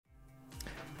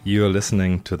You are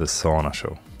listening to the Sauna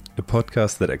Show, a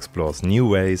podcast that explores new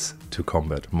ways to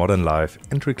combat modern life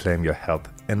and reclaim your health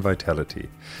and vitality.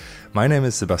 My name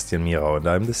is Sebastian Mirau and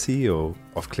I'm the CEO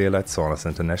of Clearlight Saunas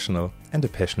International and a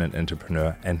passionate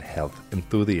entrepreneur and health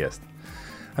enthusiast.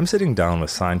 I'm sitting down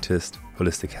with scientists,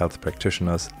 holistic health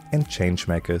practitioners and change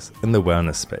makers in the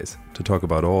wellness space to talk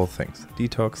about all things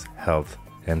detox, health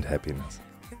and happiness.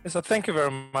 So thank you very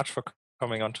much for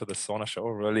coming on to the Sauna Show.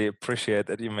 Really appreciate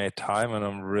that you made time, and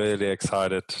I'm really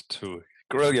excited to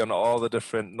grill you on all the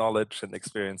different knowledge and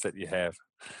experience that you have.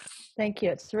 Thank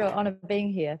you. It's a real honor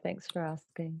being here. Thanks for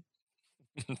asking.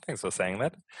 Thanks for saying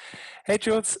that. Hey,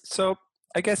 Jules. So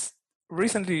I guess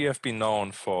recently you have been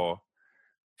known for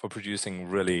producing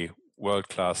really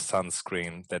world-class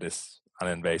sunscreen that is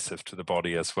uninvasive to the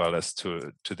body as well as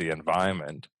to the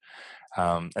environment.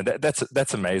 And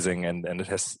that's amazing, and it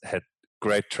has had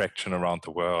great traction around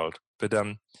the world. But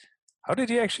how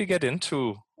did you actually get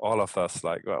into all of this?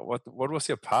 Like, what was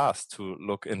your path to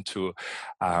look into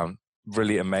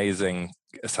really amazing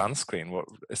sunscreen?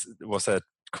 Was that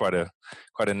quite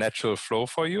a natural flow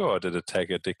for you, or did it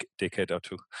take a decade or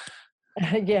two?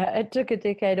 Yeah, it took a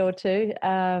decade or two.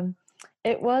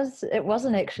 It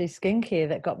wasn't actually skincare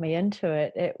that got me into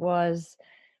it. It was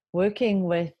working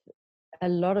with a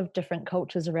lot of different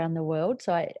cultures around the world.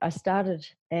 So I started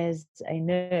as a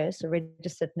nurse, a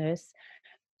registered nurse,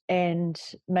 and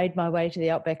made my way to the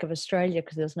outback of Australia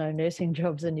because there's no nursing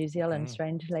jobs in New Zealand,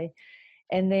 strangely.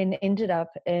 And then ended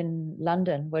up in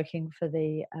London working for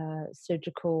the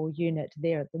surgical unit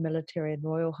there at the Military and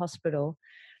Royal Hospital.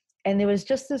 And there was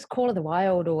just this call of the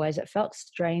wild always. It felt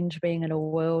strange being in a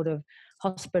world of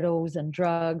hospitals and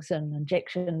drugs and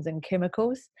injections and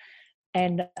chemicals.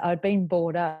 And I'd been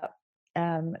brought up,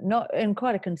 not in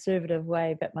quite a conservative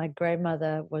way, but my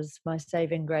grandmother was my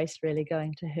saving grace, really,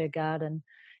 going to her garden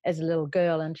as a little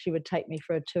girl. And she would take me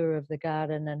for a tour of the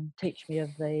garden and teach me of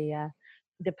the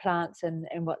plants and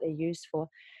what they're used for.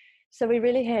 So we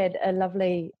really had a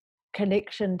lovely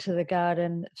connection to the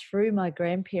garden through my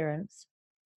grandparents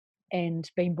and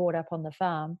being brought up on the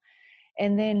farm.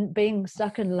 And then being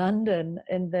stuck in London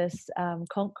in this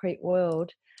concrete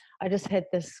world, I just had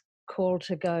this call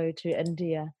to go to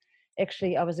India.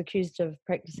 Actually, I was accused of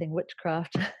practicing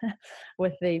witchcraft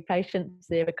with the patients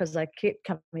there because I kept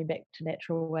coming back to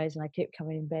natural ways, and I kept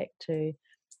coming back to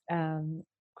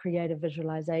creative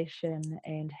visualization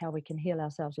and how we can heal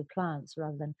ourselves with plants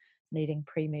rather than needing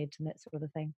pre-meds and that sort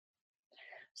of thing.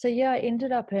 So yeah, I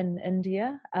ended up in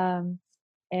India.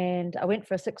 And I went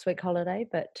for a 6-week holiday,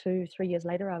 but 2-3 years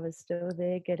later, I was still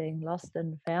there getting lost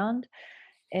and found.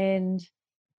 And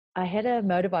I had a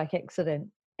motorbike accident,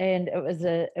 and it was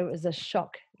a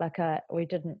shock. We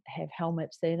didn't have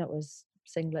helmets then. It was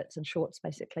singlets and shorts,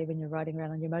 basically, when you're riding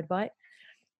around on your motorbike.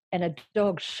 And a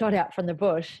dog shot out from the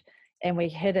bush, and we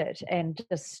hit it, and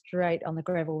just straight on the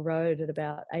gravel road at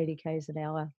about 80 k's an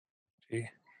hour. Gee.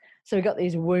 So we got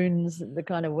these wounds, the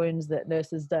kind of wounds that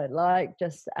nurses don't like.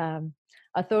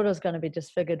 I thought I was going to be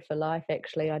disfigured for life,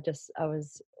 actually. I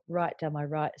was right down my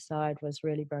right side, was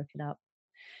really broken up.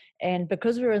 And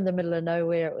because we were in the middle of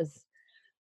nowhere, it was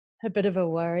a bit of a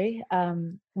worry.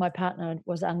 My partner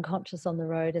was unconscious on the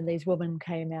road, and these women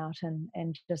came out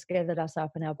and just gathered us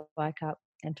up in our bike up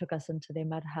and took us into their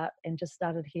mud hut and just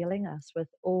started healing us with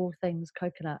all things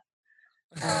coconut.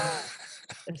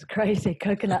 It's crazy.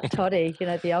 Coconut toddy,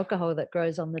 the alcohol that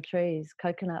grows on the trees,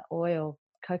 coconut oil,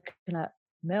 coconut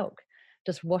milk,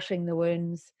 just washing the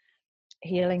wounds,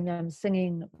 healing them,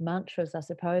 singing mantras, I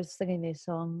suppose, singing their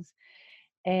songs.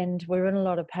 And we were in a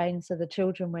lot of pain, so the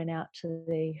children went out to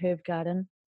the herb garden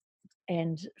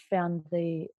and found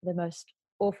the most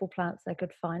awful plants they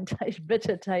could find,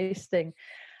 bitter tasting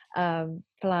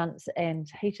plants, and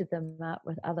heated them up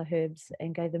with other herbs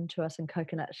and gave them to us in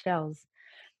coconut shells.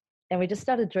 And we just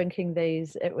started drinking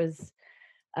these. It was,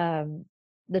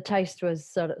 the taste was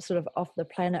sort of off the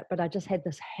planet, but I just had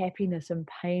this happiness and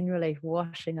pain relief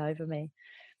washing over me.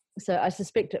 So I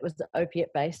suspect it was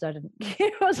opiate based. I didn't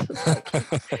care. I was just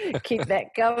like, keep that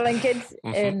going, kids.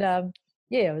 Mm-hmm. And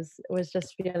it was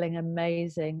just feeling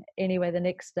amazing. Anyway, the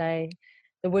next day,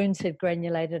 the wounds had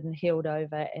granulated and healed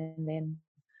over, and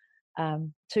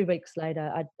then 2 weeks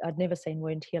later, I'd never seen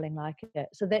wound healing like it.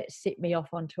 So that set me off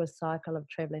onto a cycle of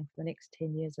traveling for the next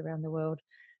 10 years around the world,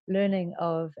 learning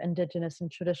of indigenous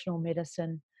and traditional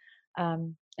medicine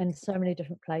in so many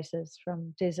different places,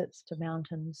 from deserts to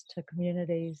mountains to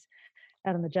communities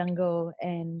out in the jungle.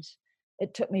 And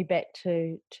it took me back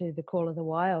to the call of the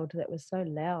wild that was so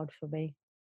loud for me.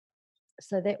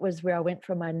 So that was where I went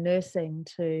from my nursing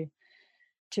to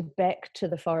back to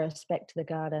the forest, back to the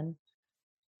garden.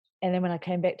 And then when I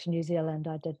came back to New Zealand,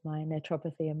 I did my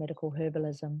naturopathy and medical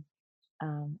herbalism.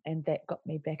 And that got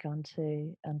me back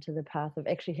onto the path of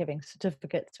actually having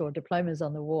certificates or diplomas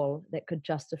on the wall that could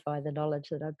justify the knowledge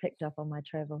that I'd picked up on my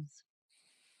travels.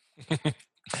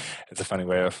 It's a funny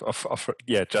way of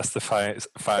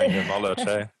justifying your knowledge.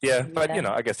 Eh? Yeah, but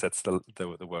Yeah, I guess that's the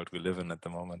world we live in at the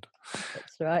moment.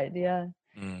 that's right. Yeah.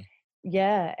 Mm.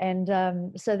 Yeah.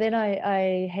 And so then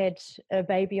I had a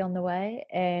baby on the way,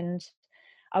 and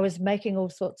I was making all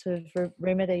sorts of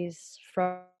remedies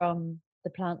from the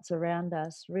plants around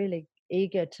us, really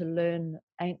eager to learn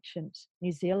ancient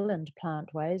New Zealand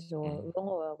plant ways, or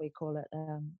rongoa, we call it,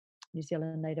 New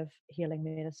Zealand native healing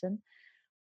medicine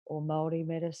or Māori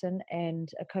medicine. And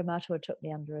a kaumātua took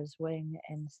me under his wing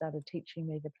and started teaching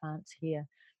me the plants here.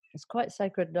 It's quite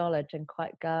sacred knowledge and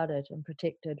quite guarded and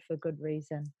protected for good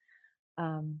reason.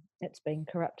 It's been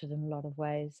corrupted in a lot of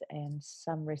ways, and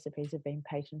some recipes have been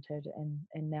patented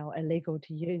and now illegal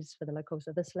to use for the locals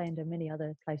of this land and many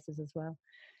other places as well.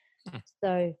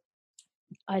 So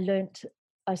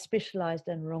I specialized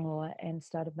in rongoa and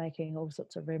started making all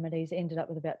sorts of remedies, ended up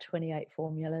with about 28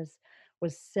 formulas,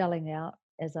 was selling out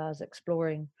as I was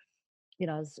exploring. I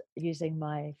was using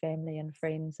my family and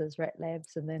friends as rat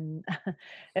labs, and then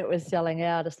it was selling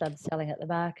out. I started selling at the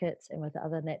markets and with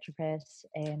other naturopaths,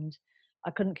 and I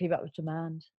couldn't keep up with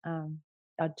demand.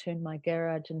 I'd turned my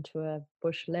garage into a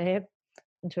bush lab,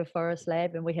 into a forest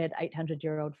lab, and we had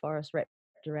 800-year-old forest wrapped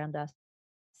around us.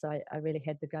 So I really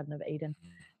had the Garden of Eden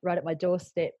right at my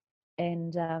doorstep.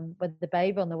 And with the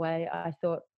babe on the way, I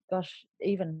thought, gosh,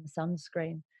 even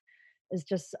sunscreen is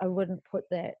just, I wouldn't put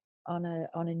that on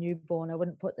a newborn. I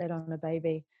wouldn't put that on a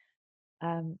baby.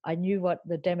 I knew what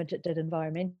the damage it did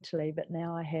environmentally, but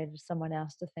now I had someone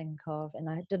else to think of, and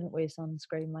I didn't wear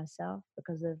sunscreen myself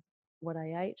because of what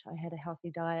I ate. I had a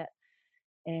healthy diet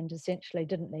and essentially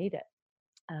didn't need it.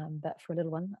 But for a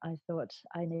little one, I thought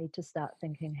I need to start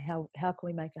thinking, how can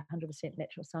we make 100%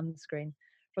 natural sunscreen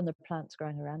from the plants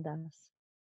growing around us?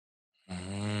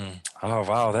 Oh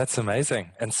wow, that's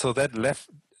amazing! And so that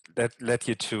led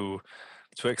you to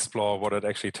explore what it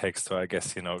actually takes to, I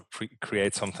guess,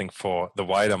 create something for the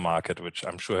wider market, which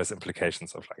I'm sure has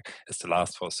implications of like, is to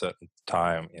last for a certain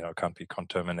time, can't be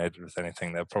contaminated with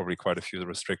anything. There are probably quite a few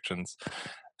restrictions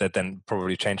that then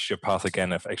probably changed your path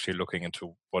again of actually looking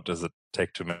into what does it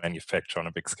take to manufacture on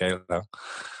a big scale.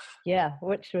 Yeah,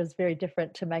 which was very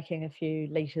different to making a few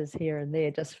litres here and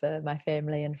there just for my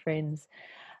family and friends.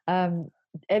 Um,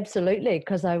 Absolutely,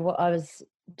 because I was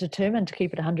determined to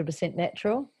keep it 100%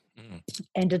 natural.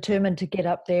 And determined to get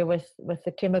up there with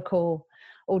the chemical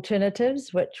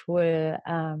alternatives, which were,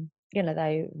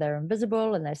 they're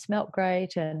invisible and they smelt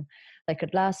great and they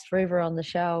could last forever on the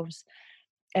shelves.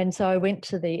 And so I went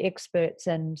to the experts,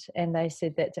 and they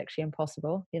said that's actually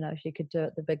impossible. If you could do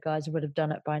it, the big guys would have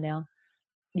done it by now.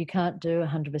 You can't do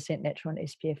 100% natural on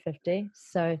SPF 50.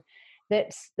 So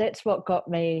that's what got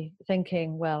me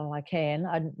thinking, well, I can.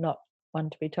 I'm not one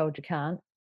to be told you can't.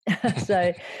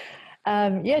 So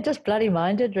just bloody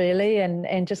minded really,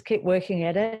 and just kept working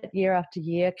at it year after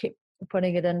year, kept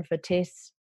putting it in for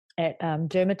tests at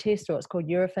dermatest, or it's called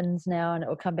Eurofins now, and it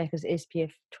will come back as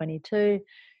SPF 22,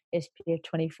 SPF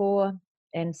 24.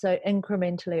 And so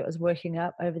incrementally it was working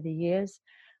up over the years.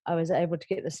 I was able to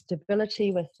get the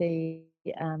stability with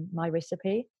my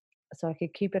recipe, so I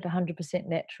could keep it 100%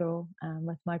 natural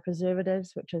with my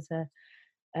preservatives, which is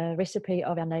a recipe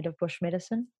of our native bush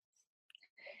medicine.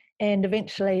 And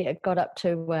eventually it got up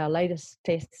to our latest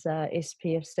tests,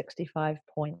 SPF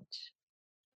 65.8.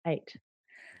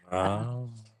 Wow.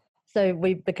 So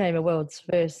we became a world's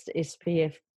first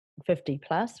SPF 50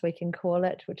 plus, we can call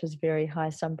it, which is very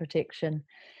high sun protection.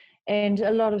 And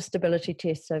a lot of stability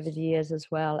tests over the years as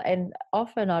well. And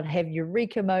often I'd have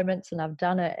eureka moments, and I've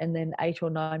done it, and then 8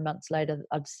 or 9 months later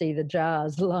I'd see the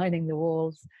jars lining the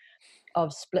walls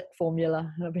of split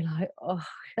formula, and I'd be like, oh,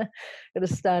 gotta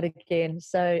start again.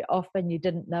 So often you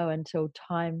didn't know until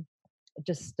time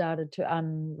just started to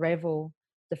unravel.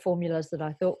 The formulas that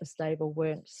I thought were stable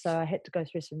weren't. So I had to go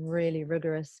through some really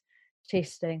rigorous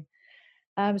testing.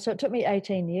 So it took me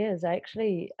 18 years. I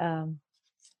actually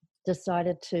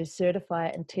decided to certify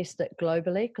it and test it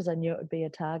globally because I knew it would be a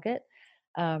target,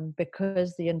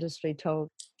 because the industry told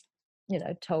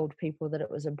people that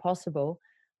it was impossible.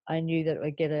 I knew that it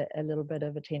would get a little bit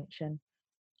of attention.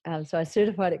 So I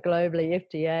certified it globally,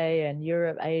 FDA and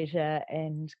Europe, Asia,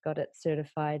 and got it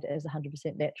certified as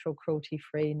 100% natural,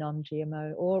 cruelty-free,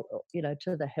 non-GMO, or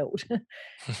to the hilt.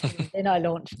 Then I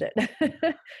launched it,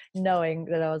 knowing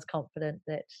that I was confident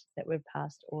that we've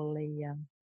passed all the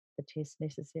tests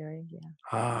necessary. Yeah.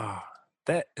 Ah,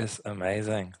 That is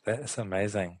amazing. That is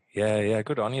amazing. Yeah, yeah.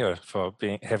 Good on you for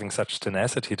having such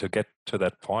tenacity to get to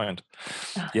that point.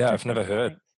 Yeah, I've never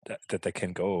heard Thanks. that they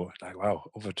can go like, wow,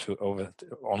 over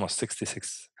almost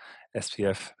 66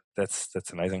 SPF.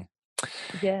 That's amazing.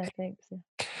 Yeah, thanks.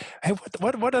 Hey,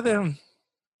 what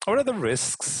are the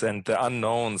risks and the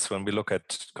unknowns when we look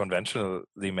at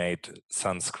conventionally made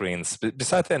sunscreens,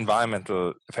 besides the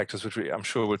environmental factors, which I'm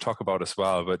sure we'll talk about as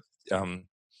well? But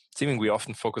seeming we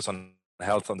often focus on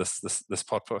health on this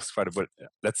podcast quite a bit.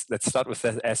 Let's start with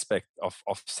that aspect of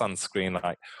sunscreen.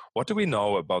 Like, what do we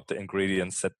know about the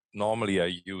ingredients that normally are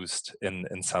used in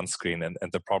sunscreen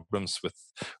and the problems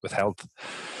with health?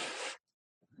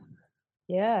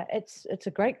 Yeah, it's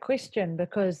a great question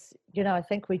because, I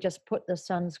think we just put the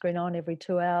sunscreen on every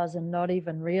 2 hours and not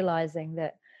even realizing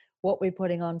that what we're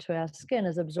putting onto our skin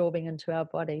is absorbing into our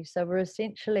body. So we're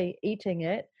essentially eating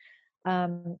it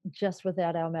just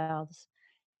without our mouths.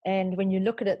 And when you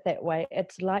look at it that way,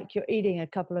 it's like you're eating a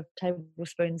couple of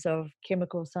tablespoons of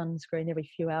chemical sunscreen every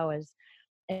few hours.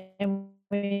 And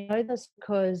we know this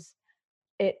because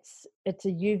it's a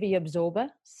UV absorber.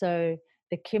 So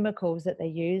the chemicals that they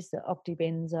use, the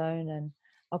octibenzone and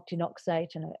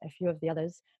octinoxate and a few of the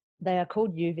others, they are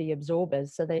called UV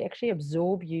absorbers. So they actually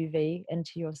absorb UV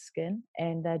into your skin,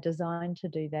 and they're designed to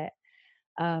do that.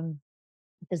 Um,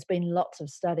 there's been lots of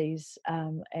studies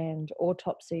and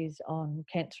autopsies on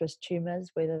cancerous tumors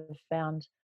where they've found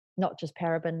not just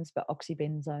parabens but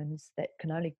oxybenzones that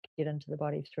can only get into the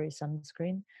body through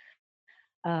sunscreen.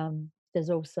 There's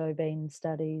also been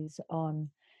studies on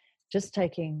just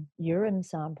taking urine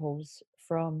samples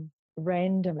from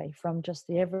randomly from just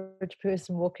the average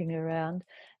person walking around.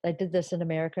 They did this in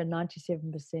America.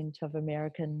 97% of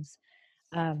Americans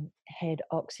had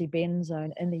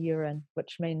oxybenzone in the urine,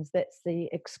 which means that's the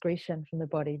excretion from the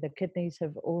body. The kidneys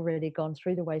have already gone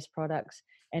through the waste products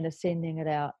and are sending it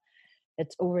out.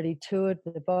 It's already toured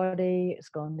the body. It's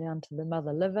gone down to the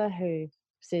mother liver, who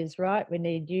says, right, we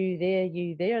need you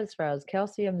there, as far as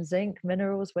calcium, zinc,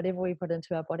 minerals, whatever we put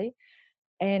into our body.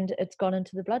 And it's gone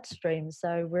into the bloodstream.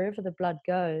 So wherever the blood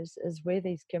goes is where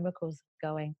these chemicals are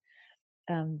going.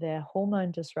 They're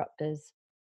hormone disruptors.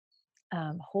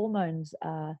 Hormones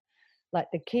are like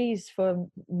the keys for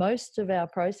most of our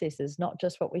processes, not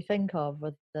just what we think of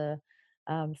with the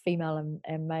female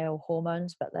and male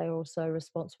hormones, but they're also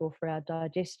responsible for our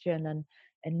digestion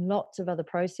and lots of other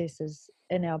processes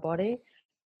in our body.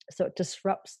 So it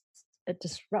disrupts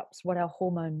what our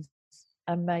hormones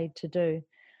are made to do.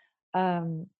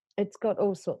 It's got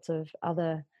all sorts of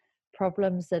other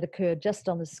problems that occur just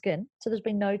on the skin. So there's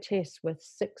been no tests with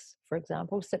for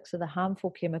example, six of the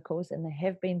harmful chemicals, and they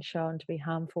have been shown to be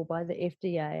harmful by the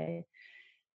FDA,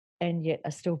 and yet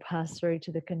are still passed through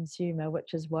to the consumer,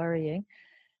 which is worrying.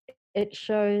 It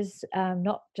shows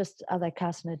not just are they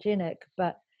carcinogenic,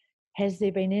 but has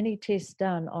there been any tests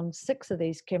done on six of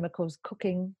these chemicals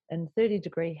cooking in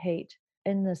 30-degree heat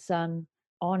in the sun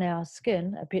on our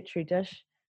skin, a petri dish,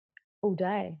 all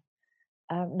day?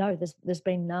 No, there's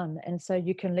been none. And so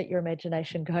you can let your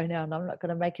imagination go now. And I'm not going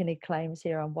to make any claims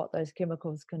here on what those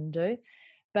chemicals can do.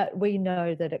 But we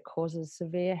know that it causes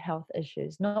severe health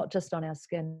issues, not just on our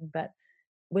skin, but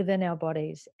within our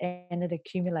bodies. And it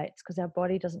accumulates because our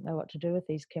body doesn't know what to do with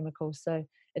these chemicals. So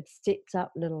it sets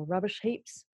up little rubbish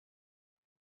heaps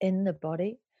in the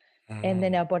body. And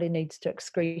then our body needs to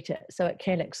excrete it. So it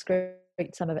can excrete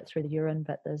some of it through the urine,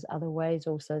 but there's other ways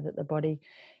also that the body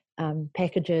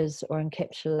packages or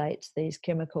encapsulates these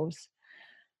chemicals.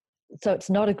 So it's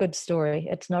not a good story.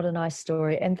 It's not a nice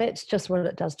story. And that's just what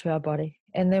it does to our body.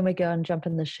 And then we go and jump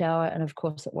in the shower, and of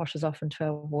course it washes off into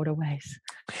our waterways.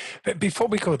 But before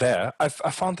we go there, I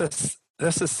found this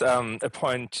is a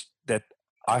point that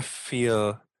I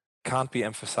feel can't be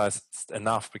emphasized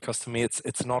enough, because to me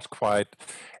it's not quite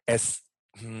as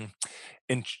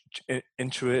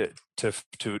intuitive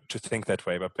to think that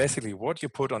way. But basically, what you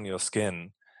put on your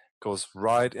skin goes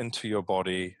right into your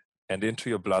body and into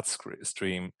your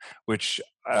bloodstream, which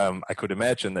I could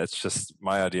imagine, that's just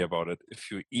my idea about it.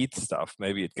 If you eat stuff,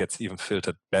 maybe it gets even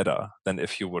filtered better than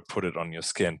if you would put it on your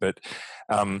skin. But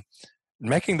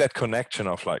making that connection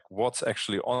of like what's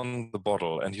actually on the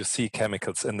bottle, and you see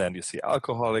chemicals in there, and you see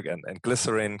alcoholic and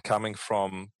glycerin coming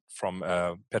from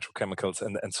petrochemicals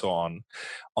and so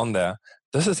on there.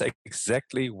 This is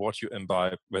exactly what you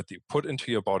imbibe, what you put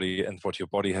into your body and what your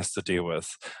body has to deal with.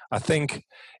 I think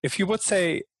if you would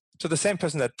say to the same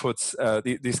person that puts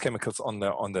these chemicals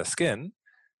on their skin,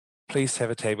 please have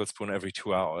a tablespoon every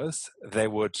 2 hours, they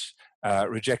would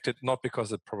reject it, not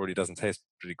because it probably doesn't taste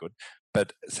pretty good,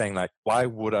 but saying like, why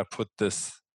would I put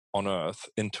this on earth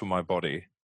into my body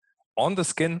on the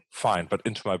skin, fine, but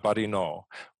into my body, no.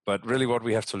 But really what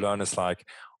we have to learn is like,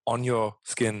 on your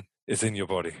skin is in your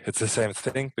body. It's the same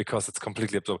thing because it's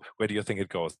completely absorbed. Where do you think it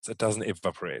goes? It doesn't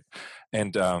evaporate.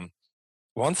 And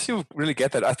once you really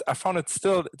get that, I found it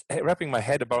still wrapping my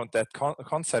head about that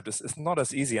concept is not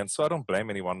as easy. And so I don't blame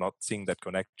anyone not seeing that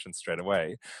connection straight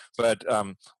away. But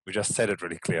we just said it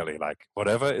really clearly, like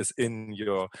whatever is in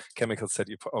your chemicals that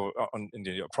you put in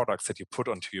your products that you put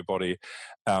onto your body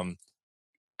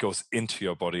goes into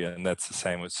your body. And that's the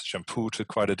same with shampoo to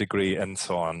quite a degree and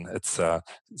so on. It's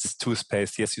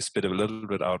toothpaste. Yes, you spit a little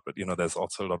bit out, but there's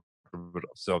also a lot.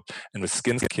 So, and with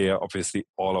skin care, obviously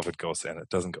all of it goes in. It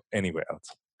doesn't go anywhere else.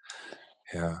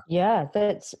 Yeah,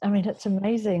 it's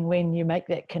amazing when you make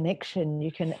that connection.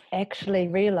 You can actually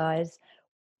realize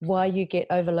why you get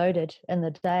overloaded in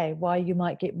the day, why you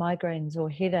might get migraines or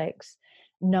headaches,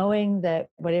 knowing that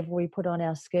whatever we put on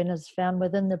our skin is found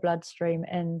within the bloodstream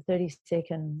in 30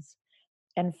 seconds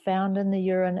and found in the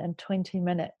urine in 20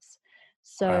 minutes.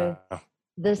 So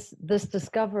this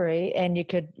discovery, and you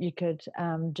could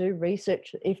do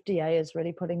research. FDA is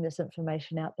really putting this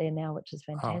information out there now, which is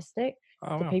fantastic.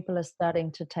 So people are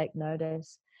starting to take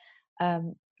notice.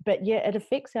 But yeah, it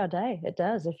affects our day. It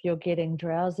does. If you're getting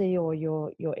drowsy or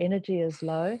your energy is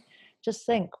low, just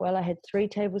think, well, I had 3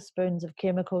 tablespoons of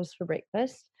chemicals for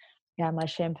breakfast. My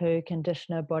shampoo,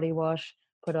 conditioner, body wash,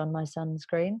 put on my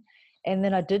sunscreen. And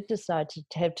then I did decide to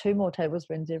have 2 more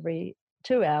tablespoons every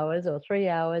 2 hours or 3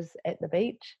 hours at the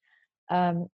beach.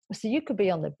 So you could be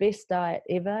on the best diet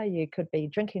ever. You could be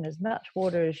drinking as much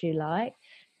water as you like,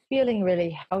 feeling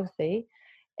really healthy,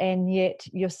 and yet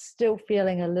you're still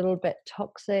feeling a little bit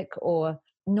toxic or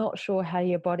not sure how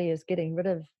your body is getting rid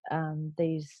of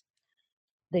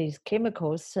these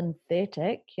chemicals,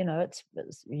 synthetic. It's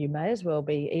you may as well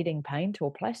be eating paint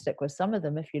or plastic with some of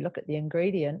them if you look at the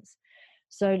ingredients.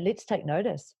 So let's take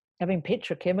notice.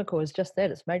 Petrochemical is just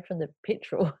that. It's made from the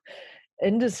petrol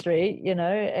industry,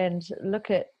 and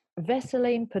look at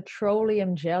Vaseline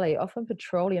petroleum jelly. Often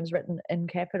petroleum's written in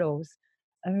capitals.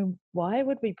 Why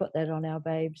would we put that on our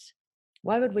babes?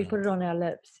 Why would we put it on our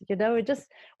lips?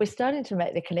 We're starting to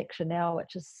make the connection now,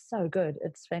 which is so good.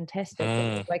 It's fantastic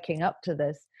that we're waking up to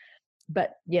this.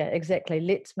 But yeah, exactly.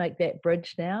 Let's make that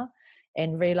bridge now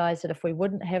and realize that if we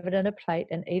wouldn't have it in a plate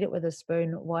and eat it with a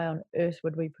spoon, why on earth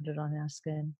would we put it on our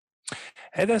skin?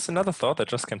 Hey, there's another thought that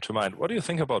just came to mind. What do you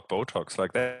think about Botox?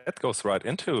 Like that goes right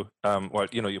into,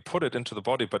 you put it into the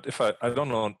body, but if I don't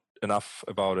know enough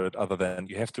about it other than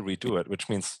you have to redo it, which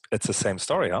means it's the same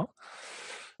story, huh?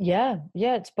 Yeah,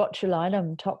 it's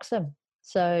botulinum toxin.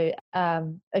 So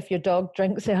if your dog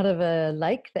drinks out of a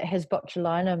lake that has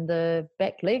botulinum, the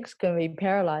back legs can be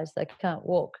paralyzed. They can't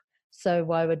walk. So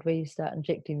why would we start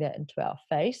injecting that into our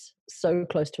face, so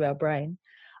close to our brain?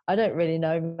 I don't really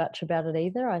know much about it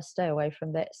either. I stay away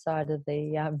from that side of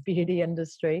the beauty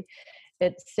industry.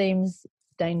 It seems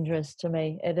dangerous to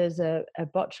me. It is a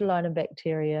botulinum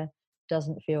bacteria.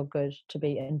 Doesn't feel good to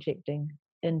be injecting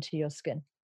into your skin.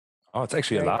 Oh, it's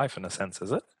actually alive in a sense,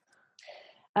 is it?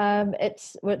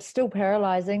 It's still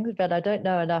paralyzing, but I don't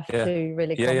know enough to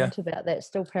really comment about that. It's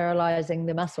still paralyzing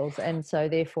the muscles, and so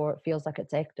therefore it feels like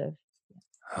it's active.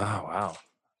 Oh, wow.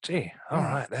 Gee, all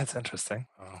right. That's interesting.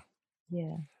 Oh.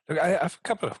 Yeah. Look, I have a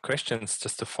couple of questions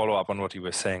just to follow up on what you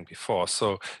were saying before.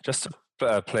 So just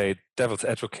to play devil's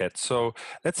advocate. So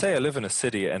let's say I live in a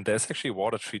city and there's actually a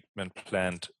water treatment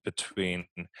plant between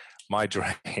my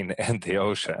drain and the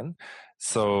ocean.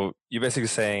 So you're basically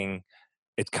saying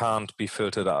it can't be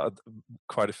filtered out.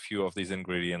 Quite a few of these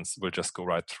ingredients will just go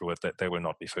right through it. That they will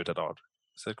not be filtered out.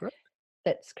 Is that correct?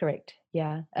 That's correct.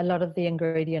 Yeah. A lot of the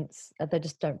ingredients, they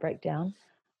just don't break down.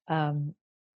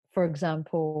 For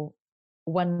example,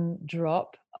 1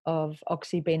 drop of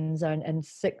oxybenzone in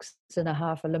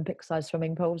 6.5 Olympic-sized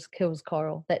swimming pools kills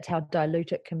coral. That's how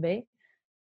dilute it can be.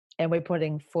 And we're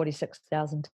putting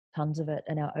 46,000 tons of it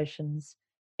in our oceans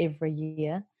every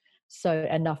year. So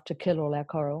enough to kill all our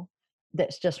coral.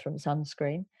 That's just from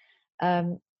sunscreen.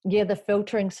 The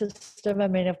filtering system.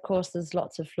 Of course, there's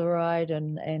lots of fluoride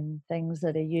and things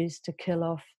that are used to kill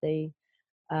off it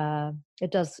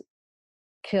does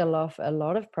kill off a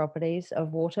lot of properties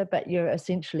of water, but you're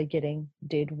essentially getting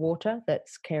dead water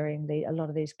that's carrying a lot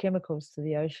of these chemicals to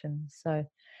the ocean. So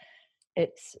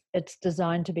it's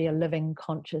designed to be a living,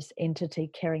 conscious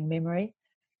entity carrying memory,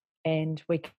 and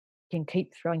we can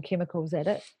keep throwing chemicals at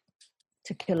it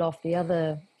to kill off the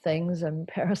other things and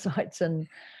parasites and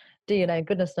DNA.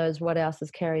 Goodness knows what else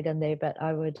is carried in there. But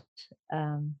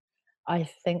I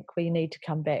think we need to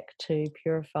come back to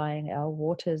purifying our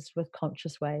waters with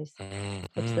conscious ways.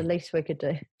 It's the least we could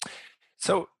do.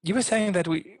 So you were saying that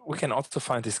we can also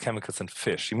find these chemicals in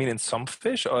fish. You mean in some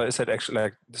fish, or is it actually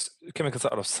like chemicals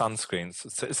out of sunscreens?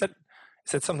 So is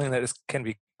that something that can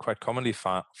be quite commonly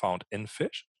found in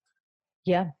fish?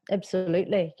 Yeah,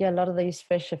 absolutely. Yeah, a lot of these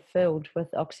fish are filled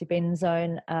with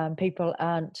oxybenzone. People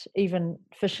aren't even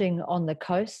fishing on the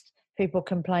coast. People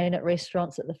complain at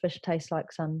restaurants that the fish taste like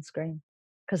sunscreen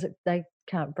because they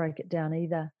can't break it down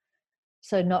either.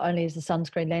 So not only is the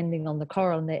sunscreen landing on the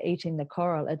coral and they're eating the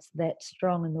coral, it's that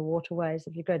strong in the waterways.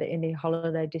 If you go to any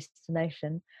holiday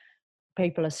destination,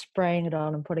 people are spraying it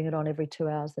on and putting it on every 2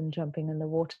 hours and jumping in the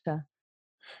water.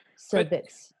 So But that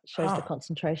shows the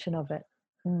concentration of it.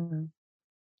 Mm.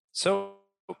 So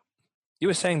you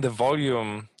were saying the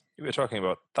volume, you were talking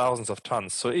about thousands of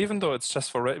tons. So even though it's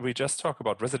just we just talk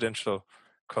about residential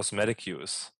cosmetic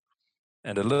use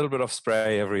and a little bit of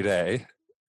spray every day,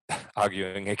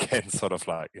 arguing against sort of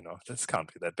like, this can't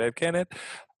be that bad, can it?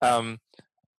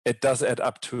 It does add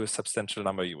up to a substantial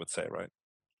number, you would say, right?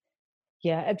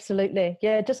 Yeah, absolutely.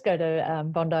 Yeah, just go to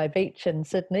Bondi Beach in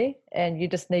Sydney and you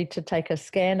just need to take a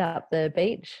scan up the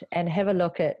beach and have a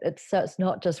look at it. So it's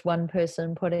not just one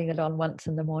person putting it on once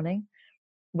in the morning.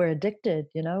 We're addicted,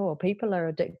 or people are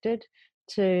addicted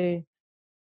to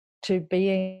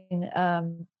being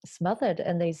smothered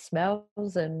in these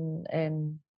smells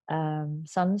and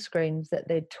sunscreens that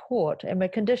they're taught, and we're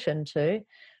conditioned to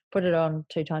put it on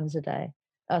 2 times a day.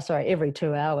 Every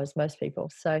 2 hours, most people.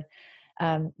 So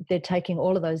they're taking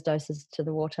all of those doses to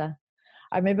the water.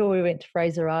 I remember we went to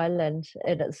Fraser Island,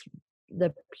 and it's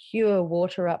the pure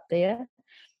water up there,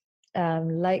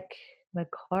 Lake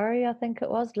Macquarie, I think it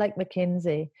was, Lake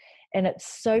Mackenzie. And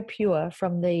it's so pure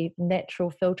from the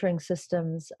natural filtering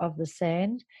systems of the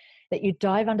sand that you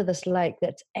dive under this lake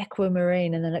that's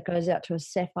aquamarine, and then it goes out to a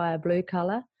sapphire blue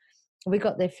color. We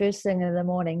got there first thing in the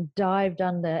morning, dived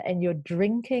under, and you're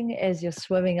drinking as you're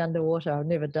swimming underwater. I've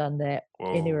never done that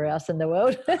anywhere else in the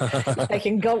world.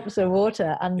 Taking gulps of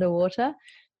water underwater.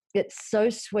 It's so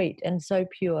sweet and so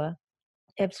pure.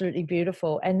 Absolutely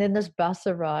beautiful. And then this bus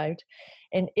arrived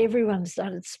and everyone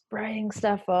started spraying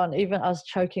stuff on. Even I was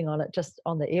choking on it just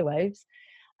on the airwaves,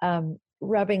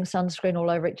 rubbing sunscreen all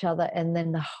over each other. And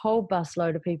then the whole bus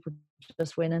load of people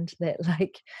just went into that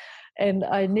lake. And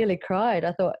I nearly cried.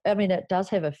 I thought, it does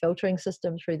have a filtering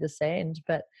system through the sand,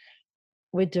 but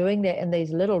we're doing that in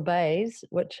these little bays,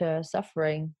 which are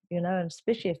suffering, and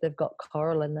especially if they've got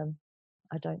coral in them.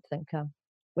 I don't think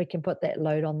we can put that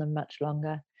load on them much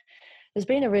longer. There's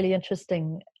been a really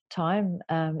interesting time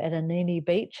at Anini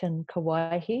Beach in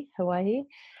Kauai, Hawaii.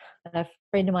 A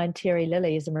friend of mine, Terry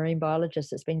Lilly, is a marine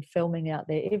biologist that's been filming out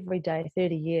there every day,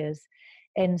 30 years.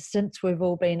 And since we've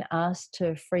all been asked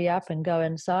to free up and go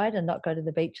inside and not go to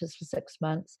the beaches for 6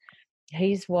 months,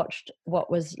 he's watched what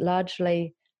was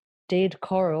largely dead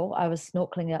coral. I was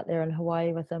snorkeling out there in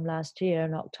Hawaii with him last year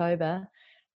in October.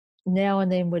 Now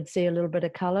and then would see a little bit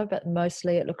of colour, but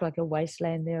mostly it looked like a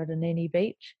wasteland there at Anini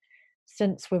Beach.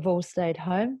 Since we've all stayed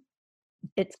home,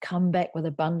 it's come back with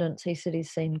abundance. He said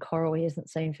he's seen coral he hasn't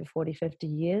seen for 40, 50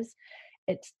 years.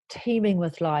 It's teeming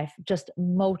with life, just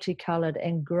multicoloured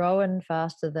and growing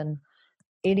faster than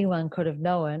anyone could have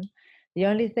known. The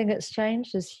only thing that's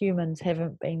changed is humans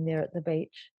haven't been there at the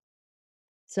beach.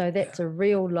 So that's a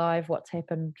real live what's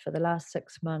happened for the last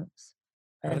 6 months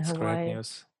in That's Hawaii. great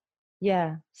news.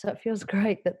 Yeah, so it feels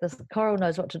great that this coral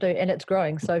knows what to do, and it's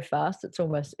growing so fast, it's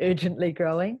almost urgently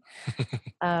growing,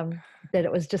 that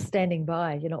it was just standing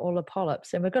by, all the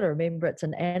polyps. And we've got to remember it's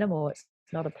an animal, it's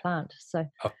not a plant. So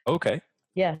okay.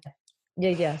 Yeah.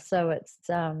 So it's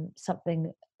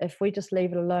something, if we just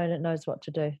leave it alone, it knows what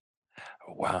to do.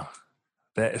 Wow.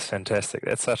 That is fantastic.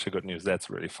 That's such a good news. That's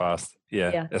really fast.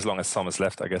 Yeah. As long as some is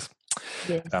left, I guess.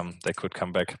 Yes. They could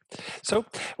come back. So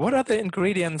what are the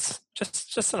ingredients,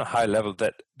 just on a high level,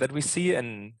 that we see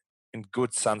in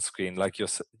good sunscreen, like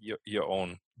your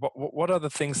own? What are the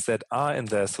things that are in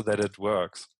there so that it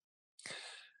works?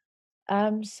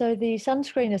 So the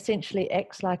sunscreen essentially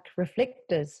acts like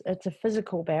reflectors. It's a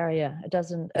physical barrier. It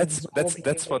doesn't absorb.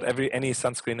 That's what any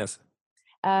sunscreen is.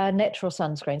 Natural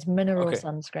sunscreens, mineral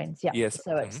sunscreens. Yeah. Yes.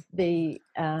 So it's the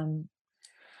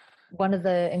one of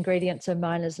the ingredients in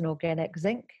mine is an organic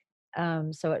zinc.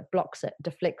 So it blocks it,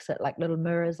 deflects it like little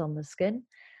mirrors on the skin.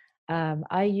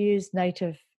 I use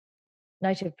native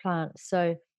plants.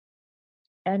 So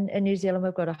in New Zealand,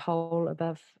 we've got a hole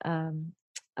above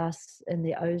us in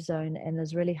the ozone, and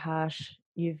there's really harsh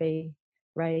UV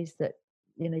rays that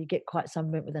you get quite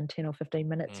sunburnt within 10 or 15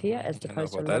 minutes here, as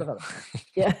opposed to a lot of other.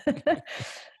 Yeah,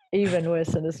 even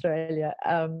worse in Australia.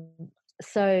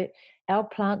 So our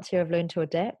plants here have learned to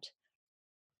adapt.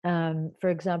 For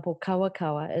example,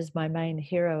 kawa is my main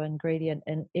hero ingredient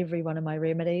in every one of my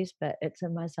remedies, but it's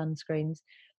in my sunscreens.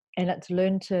 And it's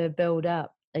learned to build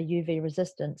up a UV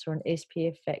resistance or an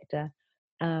SPF factor.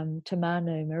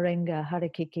 Tamanu, moringa,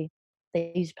 harakiki,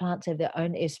 these plants have their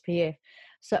own SPF.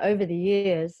 So over the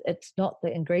years, it's not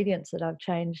the ingredients that I've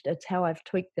changed, it's how I've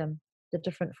tweaked them, the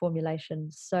different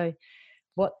formulations. So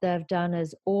what they've done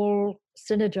is all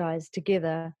synergized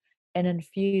together and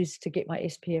infused to get my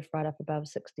SPF right up above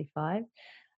 65.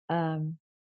 Um,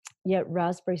 yeah,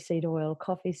 raspberry seed oil,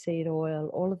 coffee seed oil,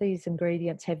 all of these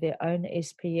ingredients have their own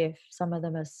SPF. Some of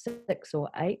them are 6 or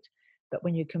 8, but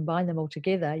when you combine them all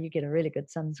together, you get a really good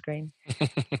sunscreen.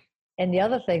 And the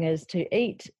other thing is to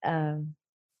eat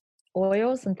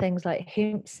oils and things like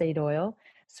hemp seed oil.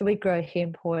 So we grow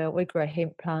hemp oil, we grow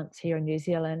hemp plants here in New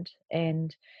Zealand,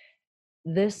 and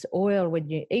this oil, when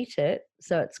you eat it,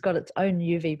 so it's got its own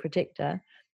UV protector,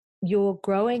 you're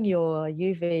growing your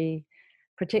UV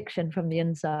protection from the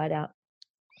inside out.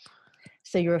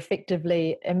 So you're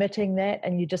effectively emitting that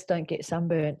and you just don't get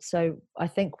sunburnt. So I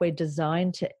think we're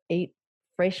designed to eat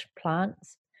fresh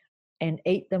plants and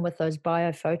eat them with those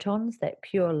biophotons, that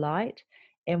pure light.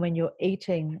 And when you're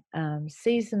eating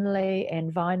seasonally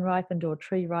and vine ripened or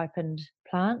tree ripened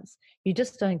plants, you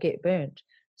just don't get burnt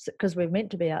because we're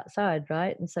meant to be outside,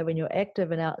 right? And so when you're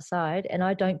active and outside, and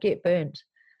I don't get burnt.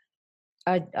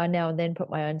 I now and then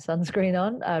put my own sunscreen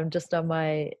on, just on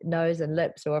my nose and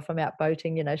lips, or if I'm out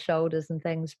boating, shoulders and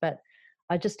things. But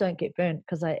I just don't get burnt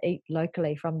because I eat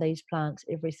locally from these plants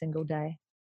every single day.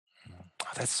 Oh,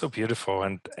 that's so beautiful,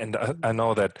 and I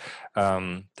know that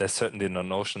there's certainly no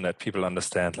notion that people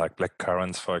understand. Like black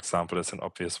currants, for example, is an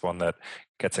obvious one that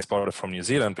gets exported from New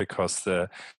Zealand because the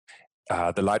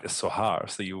light is so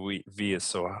harsh, the UV is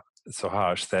so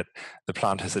harsh that the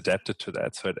plant has adapted to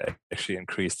that. So it actually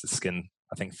increased the skin,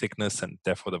 I think, thickness and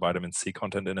therefore the vitamin C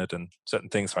content in it and certain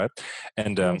things, right?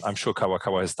 And Yes. I'm sure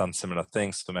kawa has done similar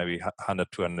things. So maybe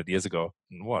 100, 200 years ago,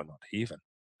 well, not even.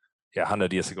 Yeah,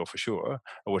 100 years ago for sure,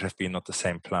 it would have been not the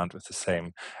same plant with the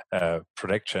same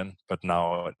protection, but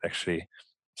now it actually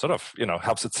sort of,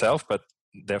 helps itself, but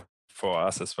therefore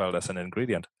us as well as an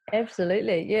ingredient.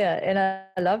 Absolutely, yeah, and I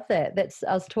love that.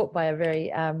 I was taught by a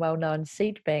very well-known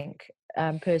seed bank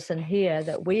person here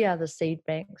that we are the seed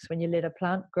banks. When you let a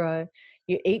plant grow,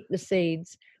 you eat the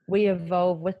seeds. We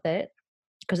evolve with it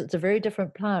because it's a very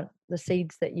different plant. The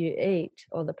seeds that you eat,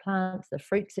 or the plants, the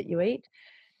fruits that you eat,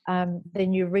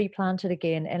 then you replant it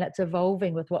again, and it's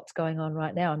evolving with what's going on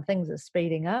right now, and things are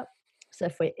speeding up. So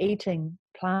if we're eating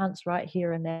plants right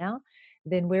here and now,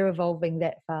 then we're evolving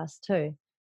that fast too,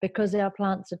 because our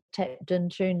plants are tapped in,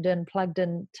 tuned in, plugged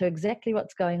in to exactly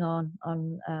what's going on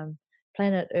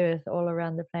planet Earth, all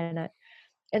around the planet.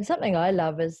 And something I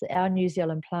love is our New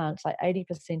Zealand plants, like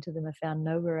 80% of them are found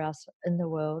nowhere else in the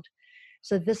world.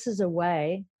 So this is a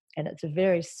way, and it's a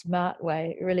very smart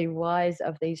way, really wise,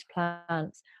 of these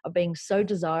plants of being so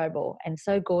desirable and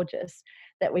so gorgeous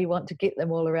that we want to get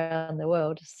them all around the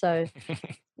world. So,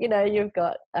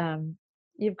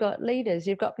 you've got leaders,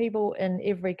 you've got people in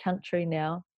every country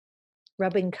now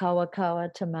rubbing kawa,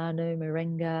 tamanu,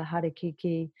 moringa,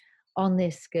 harakiki on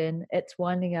their skin. It's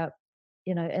winding up,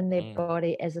 in their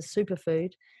body as a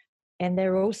superfood. And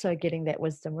they're also getting that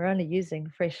wisdom. We're only using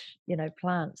fresh,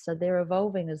 plants. So they're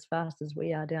evolving as fast as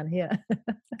we are down here.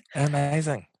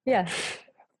 Amazing. Yeah.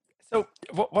 So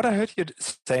what I heard you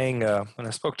saying when I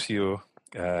spoke to you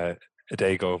a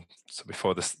day ago, so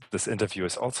before this interview,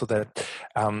 is also that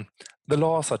the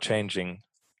laws are changing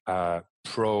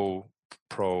pro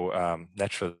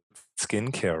natural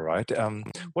skincare, right?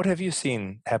 What have you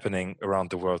seen happening around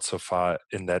the world so far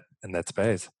in that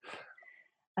space?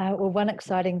 Well, one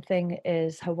exciting thing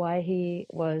is Hawaii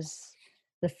was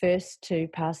the first to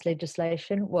pass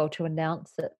legislation, to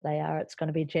announce that they are. It's going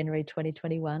to be January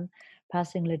 2021,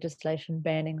 passing legislation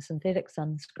banning synthetic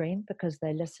sunscreen because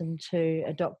they listened to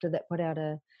a doctor that put out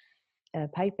a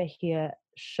paper here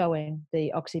showing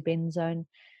the oxybenzone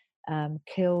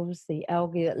kills the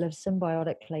algae that lives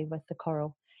symbiotically with the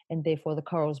coral, and therefore the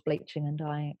coral's bleaching and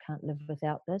dying. It can't live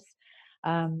without this.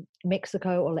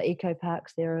 Mexico, all the eco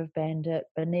parks there have banned it.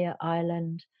 Bonita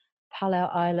Island,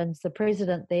 Palau Islands. The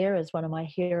president there is one of my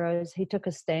heroes. He took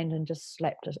a stand and just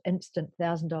slapped an instant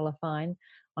 $1,000 fine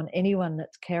on anyone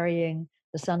that's carrying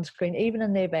the sunscreen, even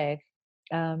in their bag,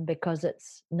 because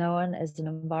it's known as an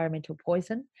environmental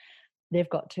poison. They've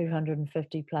got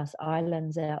 250 plus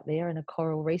islands out there and a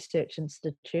coral research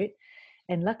institute.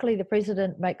 And luckily, the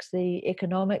president makes the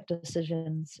economic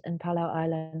decisions in Palau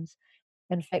Islands.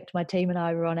 In fact, my team and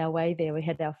I were on our way there. We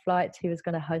had our flights. He was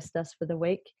going to host us for the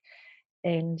week.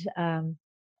 And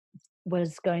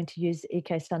was going to use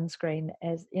eco sunscreen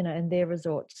as, in their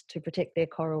resorts to protect their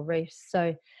coral reefs.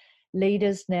 So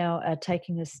leaders now are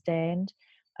taking a stand.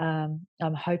 I'm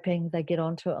hoping they get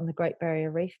onto it on the Great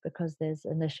Barrier Reef, because there's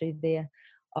an issue there,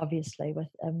 obviously, with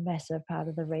a massive part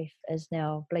of the reef is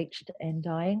now bleached and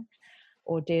dying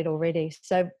or dead already.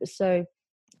 So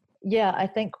yeah, I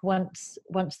think once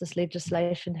this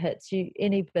legislation hits,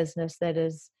 any business that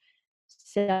is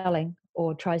selling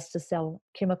or tries to sell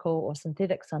chemical or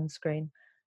synthetic sunscreen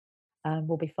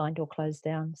will be fined or closed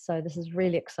down. So this is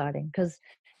really exciting, because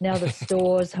now the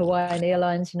stores, Hawaiian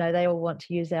Airlines, they all want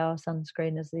to use our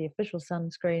sunscreen as the official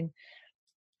sunscreen,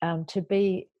 to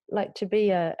be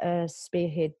a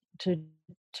spearhead to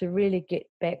really get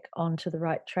back onto the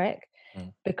right track,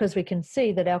 because we can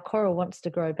see that our coral wants to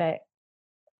grow back.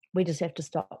 We just have to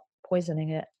stop poisoning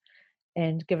it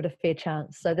and give it a fair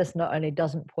chance. So this not only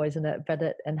doesn't poison it, but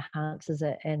it enhances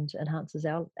it and enhances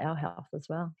our health as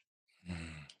well.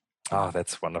 Oh,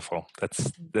 that's wonderful.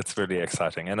 That's really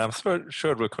exciting, and I'm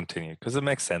sure it will continue, because it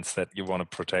makes sense that you want to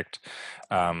protect,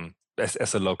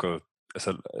 as a local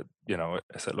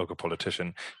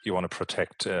politician, you want to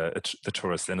protect the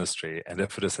tourist industry. And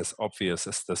if it is as obvious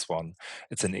as this one,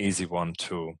 it's an easy one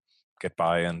to get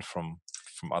buy-in from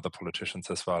other politicians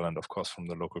as well, and of course from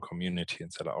the local community,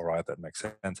 and say, all right, that makes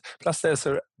sense. Plus, there's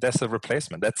a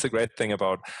replacement. That's the great thing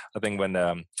about, I think,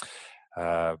 when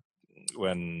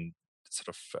sort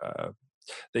of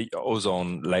the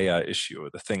ozone layer issue,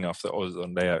 the thing of the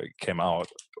ozone layer came out,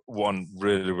 one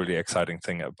really, really exciting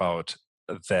thing about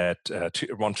that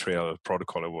Montreal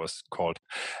Protocol, it was called,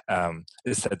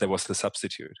 is that there was the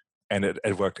substitute, and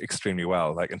it worked extremely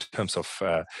well. Like in terms of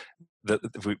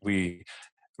we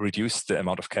reduced the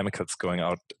amount of chemicals going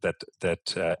out that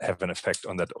have an effect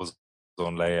on that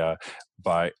ozone layer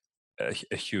by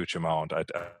a huge amount. I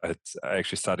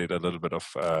actually studied a little bit of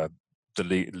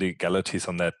the legalities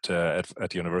on that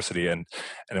at university, and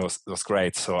it was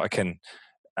great. So I can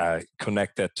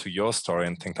connect that to your story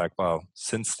and think like, well,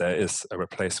 since there is a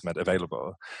replacement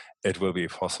available, it will be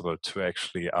possible to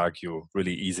actually argue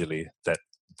really easily that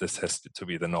this has to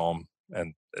be the norm,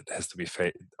 and it has to be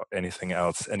anything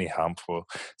else, any harmful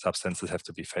substances have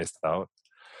to be phased out.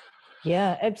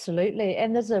 Yeah, absolutely.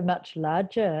 And there's a much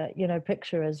larger,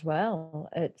 picture as well.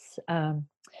 It's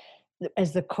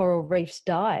as the coral reefs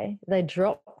die, they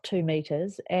drop 2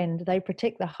 meters, and they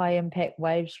protect the high impact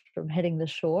waves from hitting the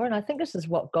shore. And I think this is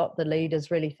what got the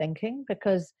leaders really thinking,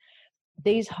 because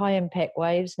these high impact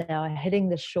waves now are hitting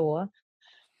the shore,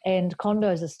 and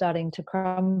condos are starting to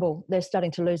crumble. They're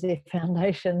starting to lose their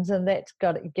foundations, and that's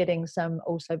getting some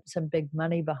big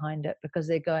money behind it, because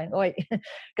they're going, "Oi,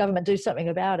 government, do something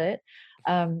about it."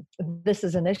 This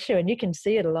is an issue, and you can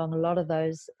see it along a lot of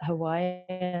those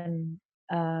Hawaiian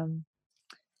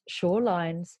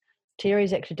shorelines.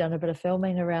 Terry's actually done a bit of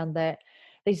filming around that.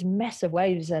 These massive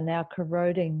waves are now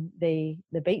corroding the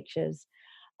beaches,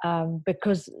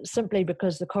 because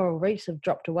the coral reefs have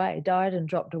died and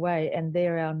dropped away, and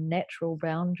they're our natural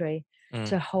boundary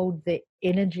to hold the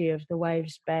energy of the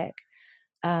waves back.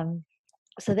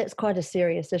 So that's quite a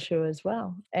serious issue as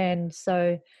well. And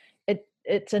so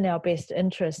it's in our best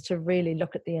interest to really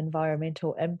look at the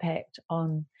environmental impact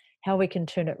on how we can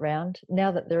turn it around.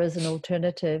 Now that there is an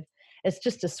alternative, it's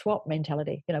just a swap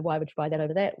mentality. Why would you buy that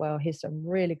over that? Well, here's some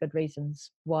really good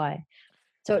reasons why.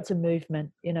 So it's a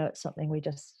movement, it's something we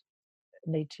just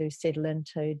need to settle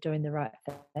into, doing the right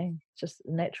thing. It's just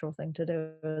a natural thing to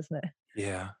do, isn't it?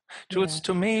 Yeah. Jules,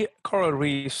 to me, coral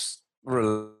reefs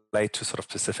relate to sort of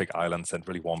Pacific islands and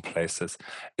really warm places.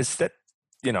 Is that,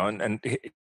 and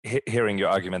hearing your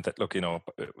argument that, look,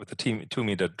 with the 2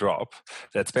 meter drop,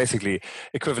 that's basically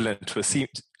equivalent to a sea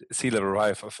level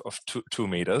rise of 2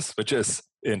 meters, which is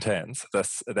intense.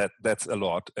 That's a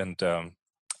lot. And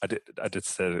I did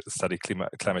study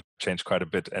climate change quite a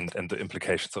bit, and the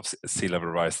implications of sea level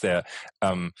rise there.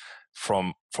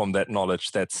 From that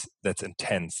knowledge, that's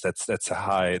intense. That's a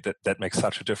high that makes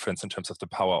such a difference in terms of the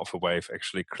power of a wave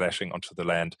actually crashing onto the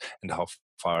land and how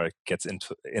far it gets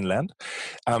into inland.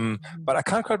 But I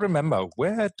can't quite remember,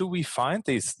 where do we find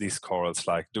these corals?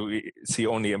 Like, do we see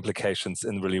only implications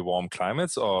in really warm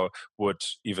climates, or would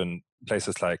even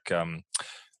places like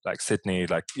Sydney,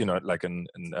 like in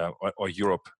or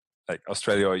Europe, like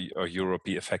Australia or Europe,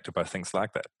 be affected by things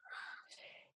like that?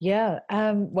 Yeah,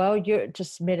 well, you're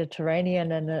just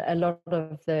Mediterranean, and a lot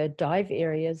of the dive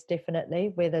areas,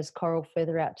 definitely, where there's coral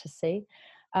further out to sea.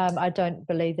 I don't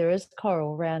believe there is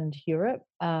coral around Europe.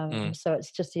 So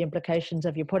it's just the implications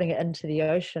of you putting it into the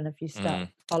ocean if you start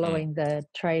following the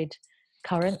trade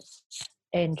currents.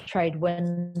 and trade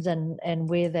winds and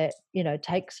where that, you know,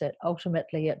 takes it.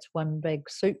 Ultimately, it's one big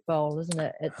soup bowl, isn't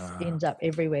it? It ends up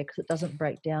everywhere because it doesn't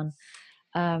break down.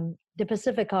 The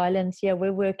Pacific Islands, yeah,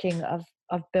 we're working.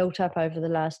 I've built up over the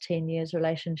last 10 years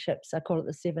relationships. I call it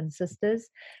the Seven Sisters,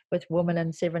 with women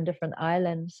in 7 different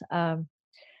islands.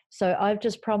 So I've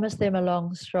just promised them a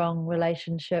long, strong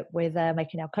relationship where they're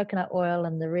making our coconut oil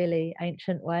in the really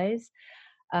ancient ways.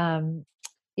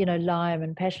 You know, lime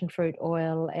and passion fruit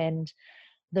oil and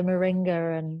the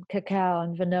moringa and cacao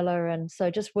and vanilla. And so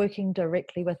just working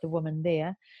directly with the woman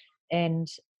there. And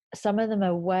some of them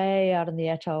are way out in the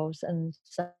atolls in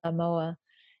Samoa.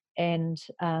 And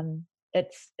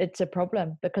it's a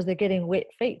problem because they're getting wet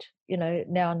feet, you know,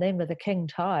 now and then with a king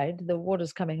tide, the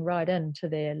water's coming right into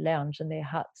their lounge and their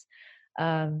huts.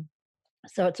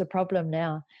 So it's a problem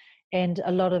now. And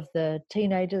a lot of the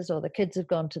teenagers or the kids have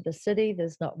gone to the city.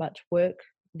 There's not much work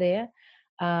there.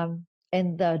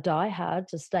 And the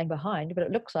diehards are staying behind, but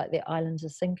it looks like the islands are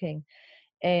sinking.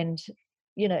 And,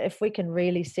 you know, if we can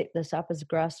really set this up as a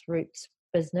grassroots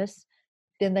business,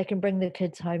 then they can bring the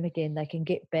kids home again. They can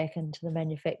get back into the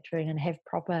manufacturing and have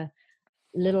proper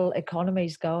little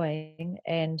economies going.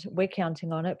 And we're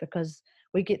counting on it because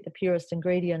we get the purest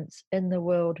ingredients in the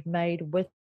world made with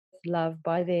love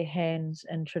by their hands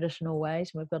in traditional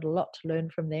ways. We've got a lot to learn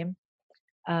from them.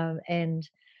 And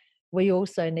we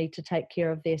also need to take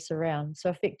care of their surrounds. So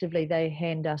effectively, they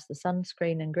hand us the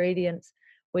sunscreen ingredients.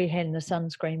 We hand the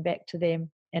sunscreen back to them.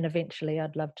 And eventually,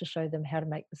 I'd love to show them how to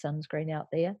make the sunscreen out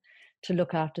there to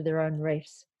look after their own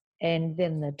reefs. And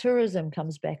then the tourism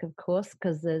comes back, of course,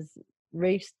 because there's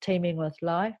reefs teeming with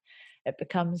life. It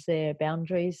becomes their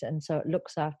boundaries. And so it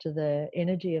looks after the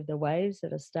energy of the waves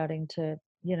that are starting to,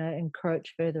 you know,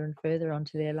 encroach further and further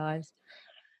onto their lives.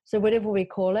 So whatever we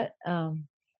call it,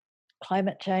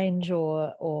 climate change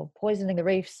or poisoning the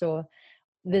reefs, or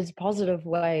there's positive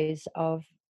ways of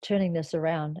turning this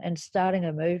around and starting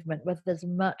a movement with as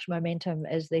much momentum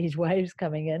as these waves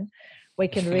coming in. We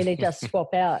can really just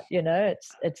swap out, you know,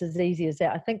 it's as easy as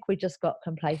that. I think we just got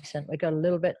complacent. We got a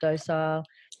little bit docile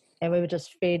and we were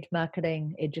just fed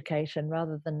marketing education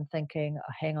rather than thinking,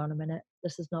 oh, hang on a minute,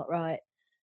 this is not right.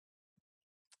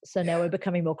 So now we're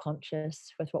becoming more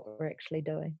conscious with what we're actually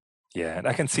doing. Yeah, and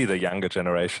I can see the younger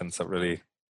generations are really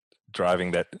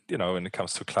driving that, you know, when it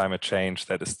comes to climate change,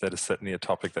 that is certainly a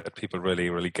topic that people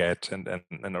really get and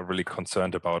are really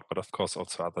concerned about, but of course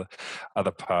also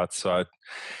other parts. So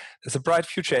there's a bright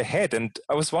future ahead. And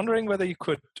I was wondering whether you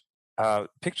could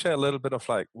picture a little bit of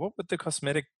like, what would the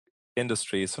cosmetic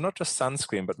industry, so not just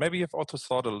sunscreen, but maybe you've also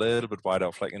thought a little bit wider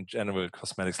of like in general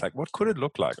cosmetics, like what could it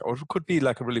look like? Or it could be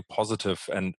like a really positive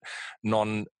and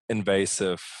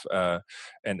non-invasive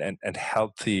and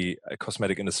healthy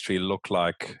cosmetic industry look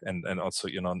like, and also,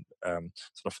 you know, sort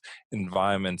of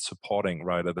environment supporting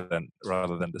rather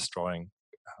than destroying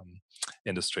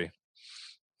industry.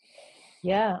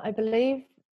 Yeah, I believe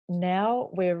now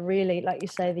we're really, like you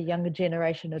say, the younger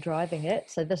generation are driving it.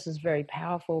 So this is very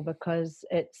powerful because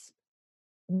it's,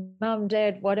 Mum,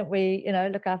 Dad, why don't we, you know,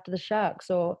 look after the sharks?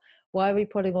 Or why are we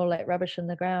putting all that rubbish in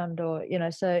the ground? Or, you know,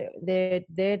 so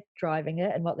they're driving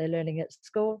it and what they're learning at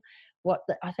school.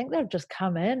 I think they've just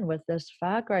come in with this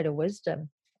far greater wisdom.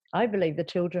 I believe the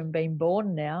children being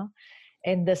born now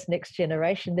and this next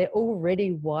generation, they're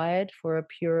already wired for a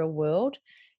purer world.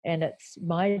 And it's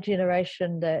my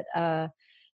generation that are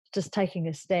just taking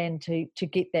a stand to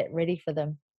get that ready for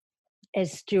them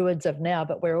as stewards of now,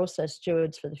 but we're also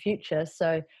stewards for the future.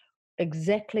 So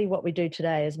exactly what we do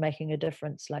today is making a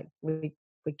difference. Like we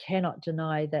cannot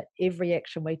deny that every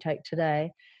action we take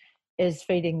today is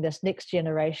feeding this next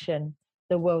generation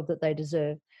the world that they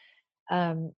deserve.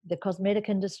 The cosmetic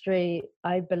industry,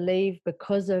 I believe,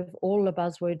 because of all the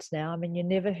buzzwords now, I mean, you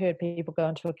never heard people go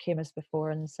into a chemist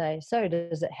before and say, so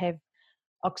does it have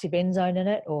oxybenzone in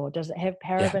it, or does it have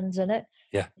parabens in it?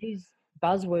 Yeah. These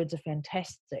buzzwords are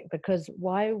fantastic because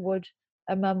why would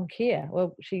a mum care?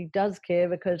 Well, she does care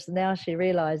because now she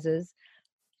realizes,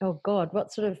 oh God,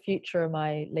 what sort of future am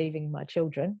I leaving my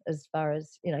children as far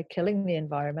as, you know, killing the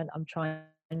environment? I'm trying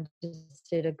to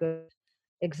set a good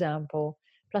example.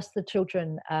 Plus the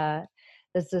children,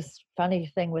 there's this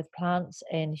funny thing with plants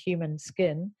and human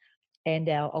skin and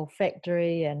our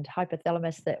olfactory and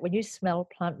hypothalamus that when you smell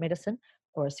plant medicine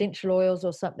or essential oils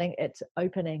or something, it's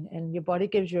opening and your body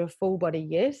gives you a full body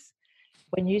yes.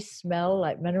 When you smell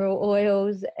like mineral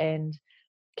oils and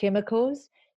chemicals,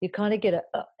 you kind of get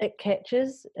it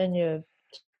catches in your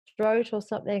throat or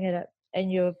something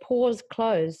and your pores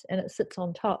close and it sits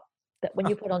on top. But when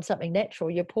you put on something natural,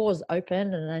 your pores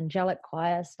open and an angelic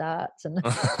choir starts and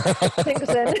sinks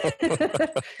in.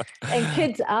 And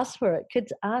kids ask for it.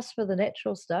 Kids ask for the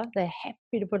natural stuff. They're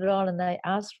happy to put it on and they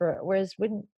ask for it. Whereas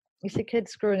when you see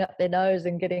kids screwing up their nose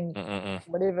and getting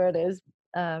whatever it is,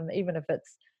 even if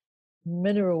it's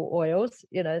mineral oils,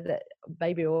 that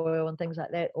baby oil and things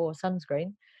like that, or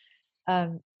sunscreen,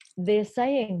 they're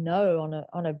saying no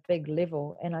on a big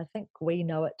level, and I think we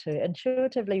know it too.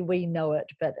 Intuitively, we know it,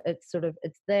 but it's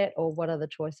that, or what other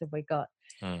choice have we got?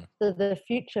 So the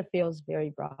future feels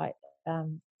very bright.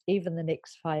 Even the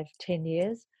next 5-10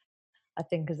 years, I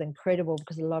think, is incredible,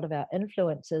 because a lot of our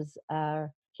influences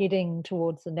are heading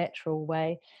towards the natural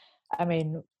way. I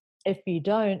mean, if you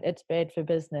don't, it's bad for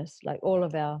business. Like all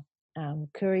of our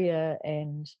courier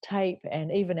and tape,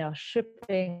 and even our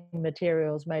shipping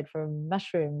materials made from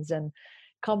mushrooms and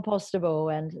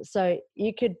compostable. And so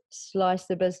you could slice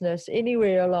the business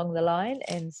anywhere along the line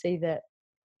and see that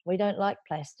we don't like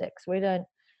plastics.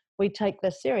 We take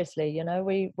this seriously.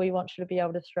 We want you to be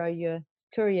able to throw your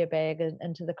courier bag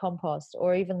into the compost,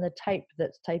 or even the tape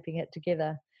that's taping it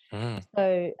together.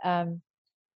 So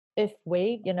if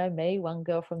we, me, one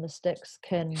girl from the sticks,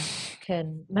 can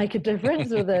make a difference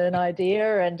with an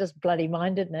idea and just bloody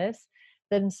mindedness,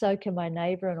 then so can my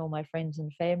neighbor and all my friends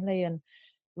and family. And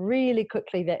really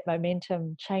quickly that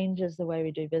momentum changes the way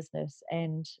we do business,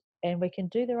 and we can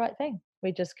do the right thing.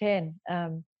 We just can,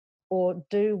 or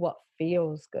do what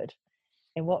feels good.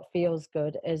 And what feels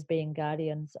good is being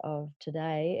guardians of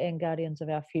today and guardians of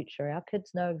our future. Our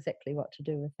kids know exactly what to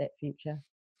do with that future.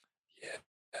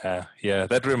 Yeah,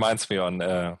 that reminds me on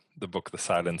the book The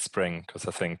Silent Spring, because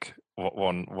I think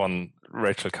one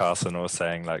Rachel Carson was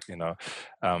saying, like,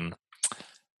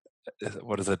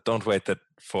 what is it? Don't wait that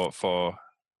for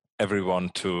everyone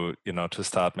to to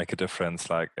start make a difference.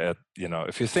 Like,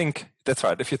 if you think that's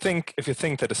right, if you think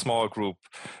that a small group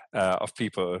of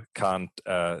people can't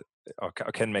or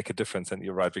can make a difference, and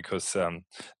you're right, because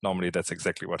normally that's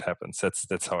exactly what happens.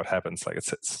 That's how it happens. Like, it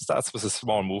starts with a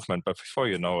small movement, but before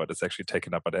you know it, it's actually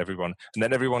taken up by everyone, and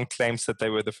then everyone claims that they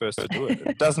were the first to do it.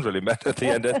 It doesn't really matter at the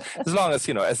end, as long as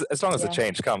as long as the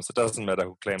change comes. It doesn't matter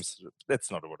who claims. That's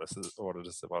not what it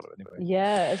is about anyway.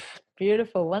 Yeah, it's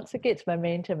beautiful. Once it gets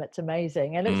momentum, it's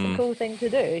amazing, and it's a cool thing to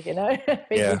do.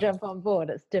 People jump on board.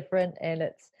 It's different, and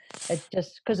it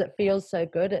just, because it feels so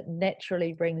good, it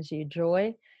naturally brings you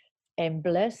joy and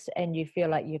bliss, and you feel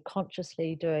like you're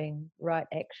consciously doing right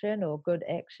action or good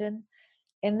action,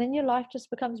 and then your life just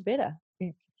becomes better.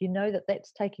 You know that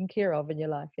that's taken care of in your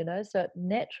life, so it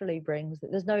naturally brings that.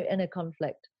 There's no inner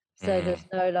conflict. So there's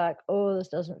no like, oh, this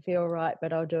doesn't feel right,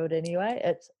 but I'll do it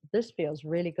anyway. This feels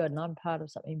really good, and I'm part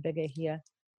of something bigger here.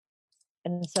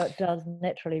 And so it does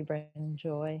naturally bring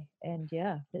joy, and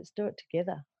let's do it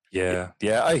together. Yeah,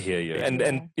 I hear you. And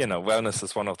wellness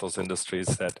is one of those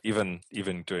industries that even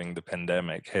during the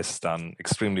pandemic has done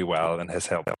extremely well and has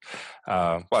helped.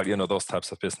 Those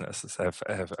types of businesses have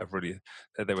really,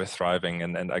 they were thriving,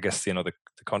 and I guess the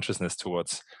consciousness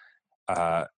towards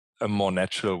a more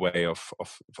natural way of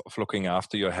looking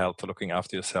after your health, or looking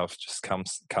after yourself, just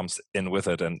comes in with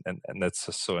it, and that's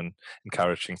just so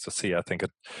encouraging to see. I think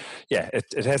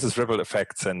it has its ripple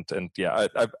effects, and I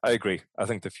agree. I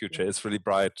think the future is really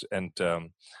bright, and the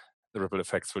ripple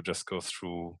effects will just go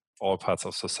through all parts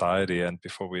of society, and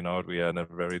before we know it, we are in a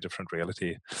very different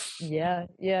reality. Yeah,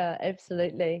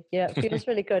 absolutely. Yeah, it feels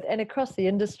really good, and across the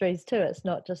industries too. It's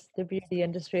not just the beauty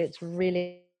industry; it's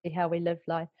really how we live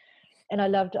life. And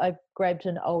I grabbed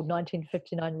an old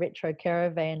 1959 retro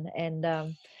caravan and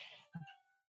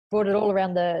brought it all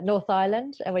around the North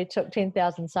Island, and we took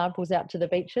 10,000 samples out to the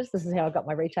beaches. This is how I got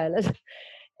my retailers.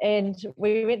 And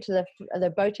we went to the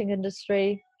boating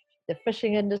industry, the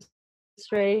fishing industry.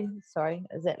 Sorry,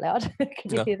 is that loud?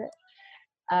 Can you hear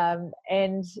that?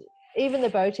 And even the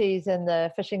boaties and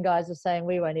the fishing guys are saying,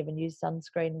 we won't even use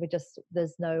sunscreen.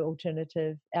 There's no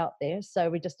alternative out there, so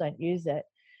we just don't use it.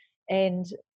 And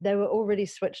they were already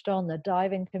switched on. The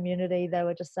diving community, they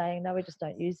were just saying, no, we just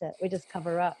don't use it. We just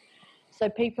cover up. So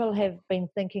people have been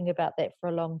thinking about that for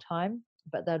a long time,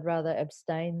 but they'd rather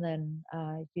abstain than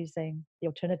using the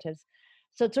alternatives.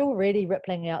 So it's already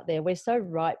rippling out there. We're so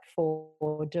ripe for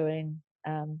doing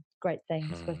great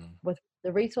things with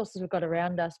the resources we've got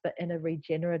around us, but in a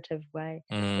regenerative way,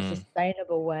 a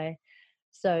sustainable way.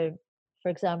 So, for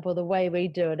example, the way we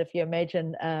do it, if you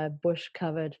imagine a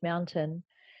bush-covered mountain,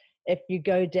 if you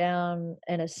go down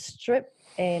in a strip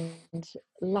and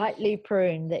lightly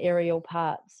prune the aerial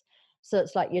parts, so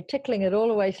it's like you're tickling it all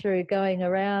the way through, going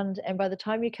around, and by the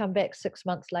time you come back 6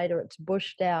 months later, it's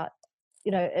bushed out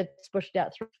it's pushed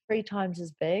out three times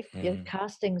as big. You're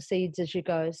casting seeds as you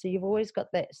go. So you've always got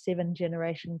that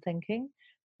 7-generation thinking.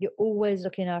 You're always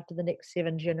looking after the next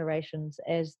 7 generations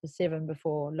as the 7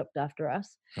 before looked after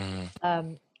us.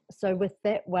 So with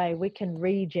that way, we can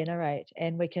regenerate,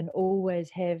 and we can always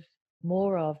have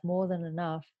more than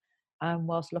enough,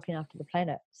 whilst looking after the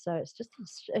planet. So it's just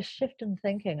a shift in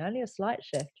thinking, only a slight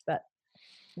shift, but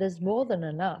there's more than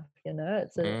enough.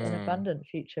 It's an abundant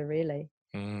future, really.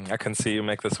 I can see you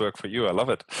make this work for you. I love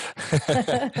it.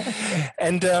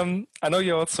 And I know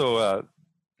you're also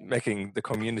making the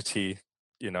community,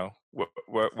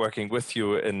 working with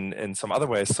you in some other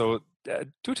ways. So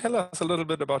do tell us a little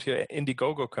bit about your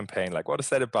Indiegogo campaign. Like, what is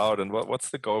that about, and what's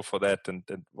the goal for that, and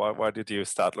why did you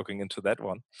start looking into that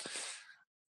one?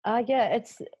 Yeah,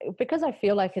 it's because I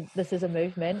feel like this is a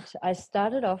movement. I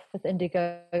started off with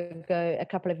Indiegogo a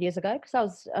couple of years ago because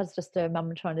I was just a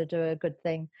mum trying to do a good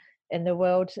thing in the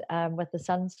world, with the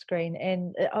sunscreen,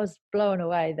 and I was blown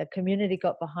away. The community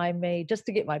got behind me just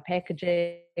to get my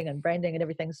packaging and branding and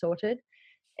everything sorted.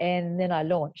 And then I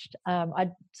launched. I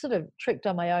sort of tricked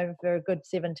on my own for a good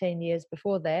 17 years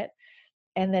before that.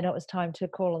 And then it was time to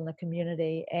call on the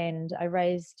community, and I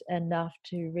raised enough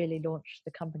to really launch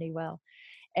the company well.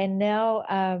 And now,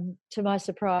 to my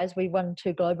surprise, we won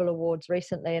 2 global awards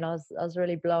recently, and I was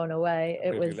really blown away.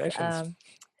 It was,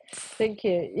 thank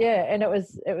you. Yeah, and it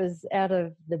was out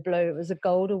of the blue. It was a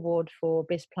gold award for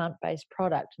best plant-based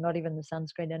product, not even the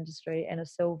sunscreen industry, and a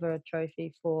silver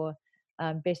trophy for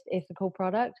best ethical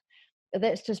product.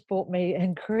 That's just brought me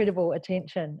incredible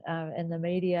attention in the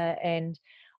media, and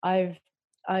I've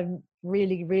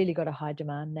really got a high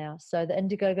demand now. So the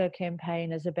Indiegogo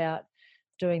campaign is about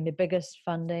doing the biggest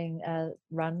funding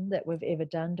run that we've ever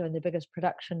done, doing the biggest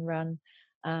production run.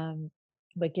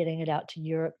 We're getting it out to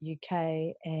Europe,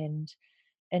 UK, and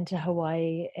into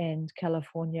Hawaii and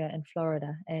California and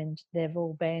Florida, and they've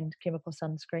all banned chemical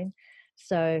sunscreen.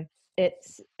 So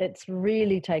it's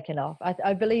really taken off.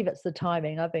 I believe it's the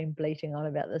timing. I've been bleating on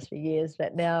about this for years,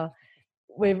 but now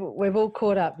we've all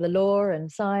caught up. The law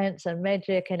and science and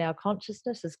magic and our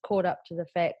consciousness is caught up to the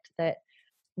fact that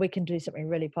we can do something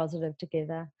really positive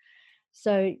together.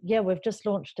 So yeah, we've just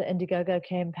launched an Indiegogo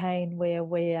campaign where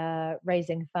we are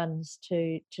raising funds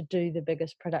to do the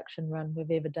biggest production run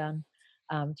we've ever done,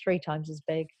 3 times as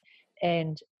big.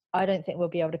 And I don't think we'll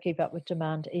be able to keep up with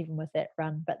demand even with that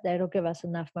run, but that'll give us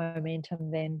enough momentum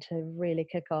then to really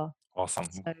kick off. Awesome.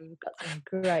 So we've got some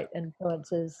great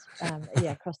influencers,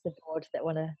 across the board that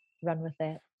want to run with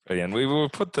that. Brilliant. We will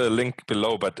put the link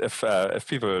below, but if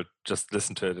people just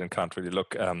listen to it and can't really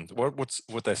look, what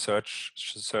would they search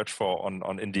for on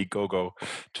Indiegogo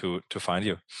to find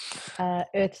you?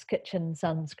 Earth's Kitchen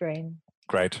sunscreen.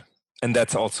 Great. And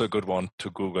that's also a good one to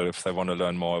Google if they want to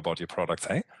learn more about your products,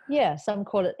 eh? Yeah, some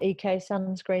call it EK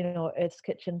sunscreen or Earth's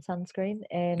Kitchen sunscreen.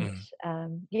 And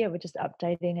we're just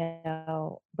updating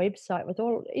our website with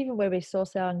even where we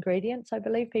source our ingredients. I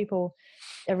believe people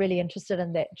are really interested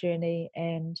in that journey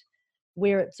and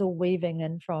where it's all weaving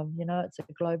in from. It's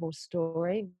a global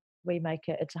story. We make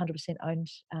it, it's 100% owned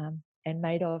and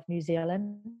made of New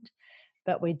Zealand,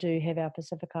 but we do have our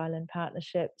Pacific Island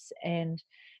partnerships. And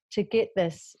to get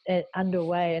this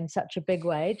underway in such a big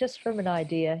way, just from an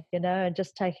idea, and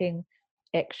just taking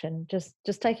action, just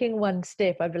taking one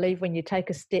step. I believe when you take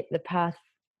a step, the path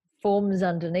forms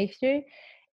underneath you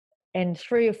and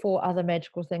 3 or 4 other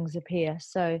magical things appear.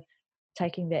 So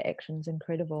taking that action is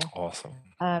incredible. Awesome.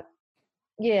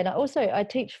 And I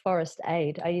teach forest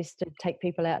aid. I used to take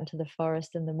people out into the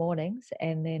forest in the mornings,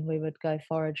 and then we would go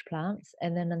forage plants,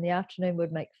 and then in the afternoon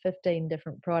we'd make 15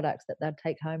 different products that they'd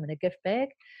take home in a gift bag.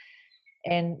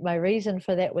 And my reason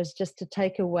for that was just to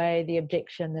take away the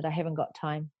objection that I haven't got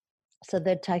time. So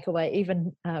they'd take away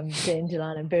even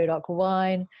dandelion and burdock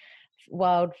wine,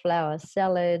 wildflower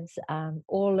salads,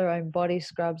 all their own body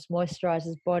scrubs,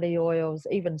 moisturizers, body oils,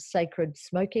 even sacred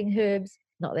smoking herbs,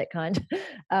 not that kind,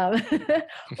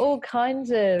 all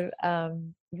kinds of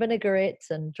vinaigrettes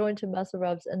and joint and muscle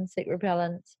rubs, insect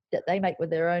repellents that they make with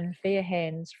their own fair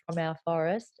hands from our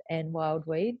forest and wild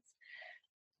weeds.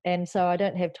 And so I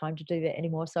don't have time to do that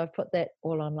anymore. So I've put that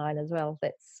all online as well.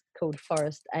 That's called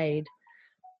Forest Aid.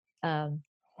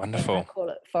 Wonderful. I call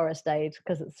it Forest Aid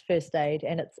because it's first aid,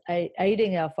 and it's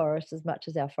aiding our forest as much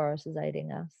as our forest is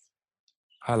aiding us.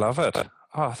 I love it.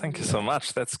 Oh, thank you so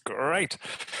much. That's great.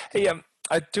 Hey,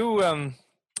 I do want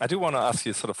to ask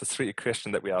you sort of the 3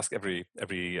 question that we ask every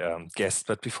guest.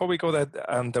 But before we go there,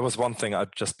 there was one thing I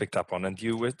just picked up on, and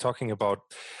you were talking about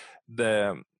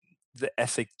the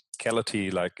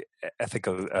ethicality, like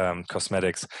ethical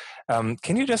cosmetics.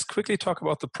 Can you just quickly talk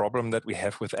about the problem that we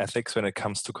have with ethics when it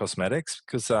comes to cosmetics?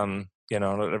 Because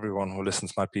not everyone who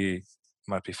listens might be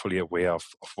fully aware of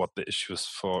what the issues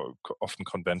for often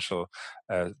conventional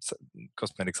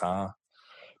cosmetics are.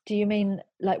 Do you mean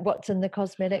like what's in the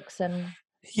cosmetics? And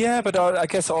yeah, but I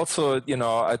guess also,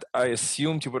 I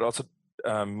assumed you would also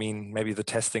mean maybe the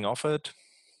testing of it,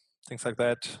 things like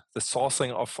that, the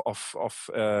sourcing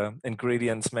of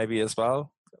ingredients maybe as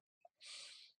well.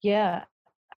 Yeah,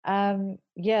 the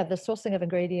sourcing of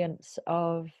ingredients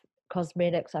of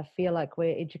cosmetics, I feel like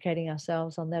we're educating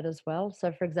ourselves on that as well.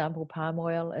 So, for example, palm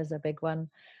oil is a big one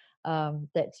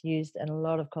that's used in a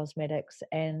lot of cosmetics,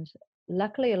 and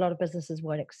luckily, a lot of businesses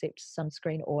won't accept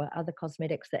sunscreen or other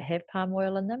cosmetics that have palm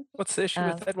oil in them. What's the issue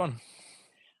with that one?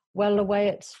 Well, the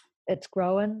way it's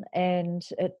grown, and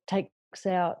it takes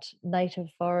out native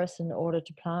forests in order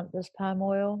to plant this palm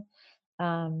oil.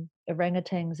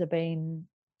 Orangutans are being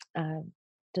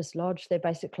dislodged. They're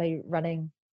basically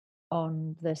running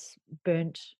on this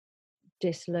burnt,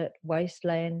 desolate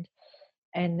wasteland,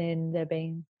 and then they're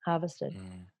being harvested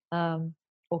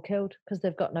or killed because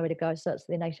they've got nowhere to go. So it's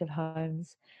their native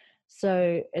homes.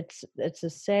 So it's the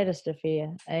saddest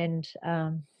affair, and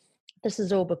this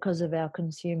is all because of our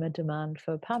consumer demand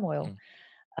for palm oil,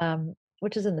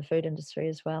 which is in the food industry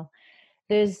as well.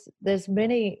 There's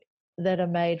many that are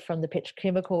made from the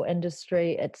petrochemical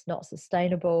industry. It's not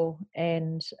sustainable,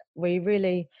 and we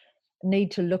really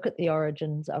need to look at the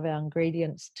origins of our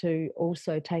ingredients to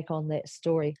also take on that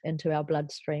story into our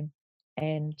bloodstream.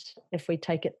 And if we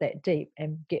take it that deep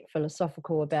and get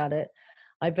philosophical about it,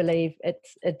 I believe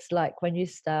it's like when you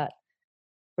start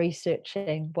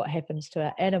researching what happens to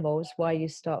our animals, why you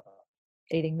stop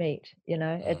eating meat.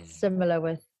 It's similar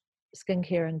with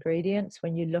skincare ingredients.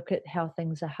 When you look at how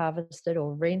things are harvested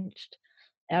or wrenched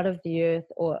out of the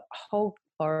earth, or whole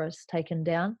forests taken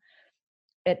down,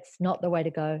 it's not the way to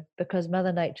go, because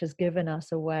Mother Nature's given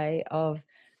us a way of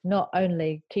not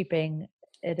only keeping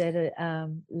it at a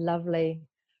lovely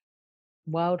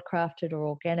wildcrafted or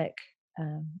organic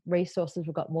resources,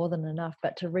 we've got more than enough,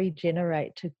 but to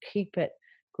regenerate, to keep it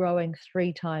growing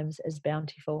 3 times as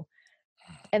bountiful.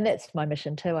 And that's my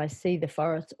mission too. I see the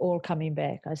forests all coming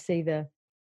back. I see the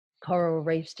coral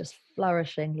reefs just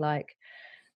flourishing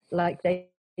like they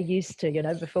used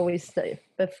to,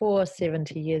 before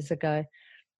 70 years ago.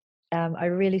 I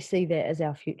really see that as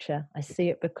our future. I see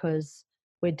it because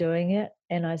we're doing it,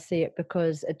 and I see it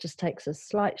because it just takes a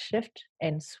slight shift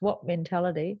and swap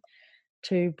mentality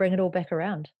to bring it all back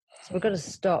around. So we've got to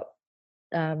stop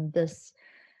this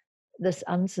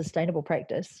unsustainable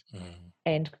practice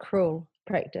and cruel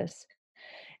practice.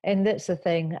 And that's the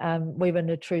thing. We were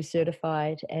Natrue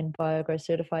certified and BioGro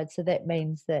certified, so that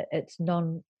means that it's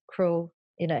non-cruel.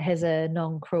 It has a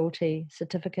non-cruelty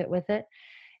certificate with it.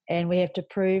 And we have to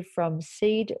prove from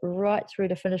seed right through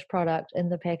to finished product in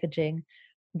the packaging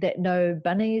that no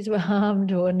bunnies were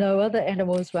harmed or no other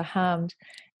animals were harmed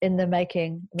in the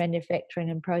making, manufacturing,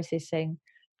 and processing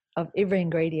of every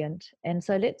ingredient. And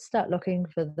so let's start looking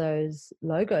for those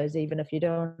logos, even if you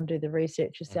don't do the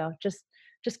research yourself. Just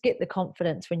get the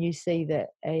confidence when you see that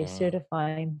a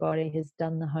certifying body has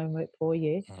done the homework for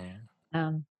you.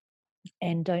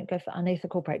 And don't go for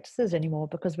unethical practices anymore,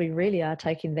 because we really are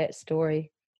taking that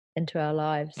story into our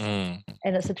lives. And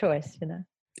it's a choice,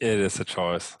 It is a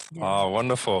choice. Yeah. Oh,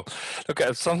 wonderful. Look,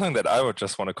 something that I would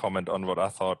just want to comment on, what I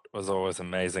thought was always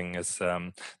amazing, is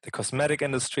the cosmetic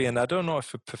industry. And I don't know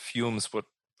if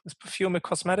is perfume a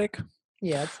cosmetic?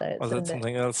 Yeah, I'd say it's. Or is it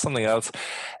something else? Something else.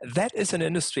 That is an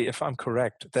industry, if I'm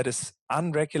correct, that is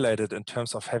unregulated in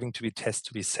terms of having to be tested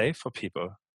to be safe for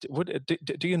people.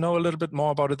 Do you know a little bit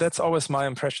more about it? That's always my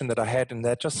impression that I had, and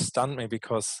that just stunned me,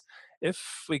 because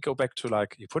if we go back to,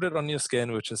 like, you put it on your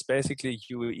skin, which is basically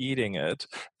you eating it,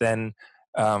 then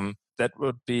that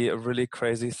would be a really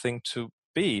crazy thing to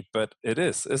be. But it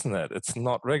is, isn't it? It's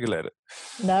not regulated.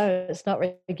 No, it's not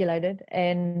regulated,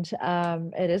 and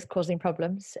it is causing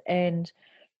problems. And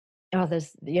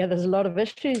there's a lot of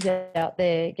issues out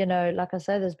there. Like I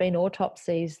say, there's been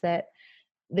autopsies that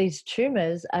these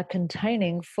tumors are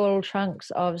containing full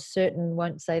chunks of certain,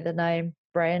 won't say the name,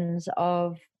 brands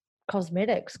of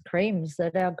cosmetics, creams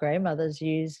that our grandmothers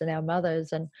used and our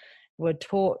mothers, and were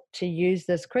taught to use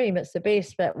this cream. It's the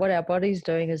best, but what our body's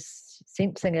doing is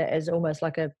sensing it as almost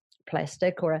like a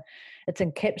plastic, or it's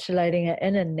encapsulating it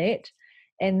in a net,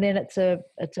 and then it's a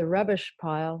rubbish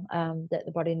pile that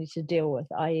the body needs to deal with,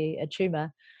 i.e. a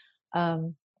tumor.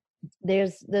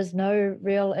 There's no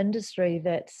real industry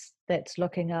that's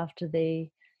looking after the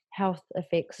health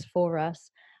effects for us,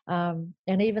 and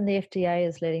even the FDA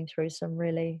is letting through some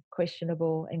really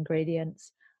questionable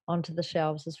ingredients onto the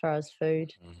shelves as far as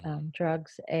food,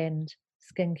 drugs, and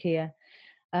skincare.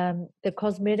 The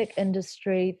cosmetic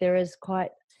industry, there is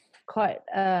quite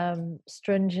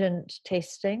stringent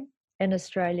testing in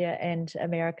Australia and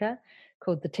America,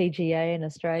 called the TGA in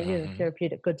Australia, the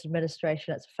Therapeutic Goods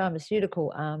Administration. It's a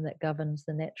pharmaceutical arm that governs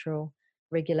the natural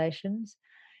regulations.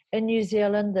 In New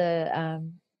Zealand,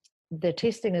 the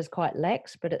testing is quite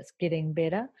lax, but it's getting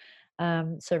better.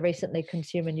 So recently,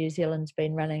 Consumer New Zealand's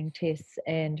been running tests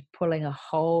and pulling a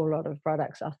whole lot of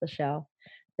products off the shelf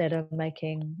that are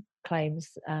making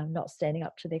claims, not standing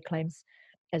up to their claims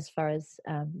as far as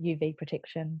UV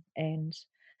protection. And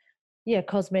yeah,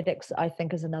 cosmetics, I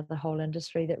think, is another whole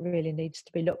industry that really needs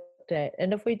to be looked at.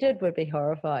 And if we did, we'd be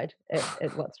horrified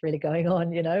at what's really going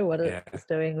on, what it's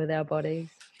doing with our bodies.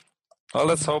 Well,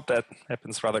 let's hope that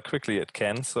happens rather quickly. It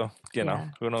can. So,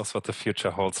 who knows what the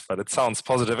future holds, but it sounds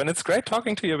positive. And it's great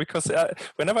talking to you, because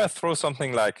whenever I throw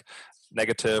something like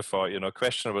negative or,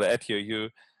 questionable at you,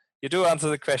 you do answer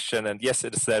the question, and yes,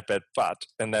 it is that bad, but,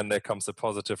 and then there comes a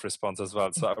positive response as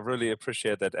well. So I really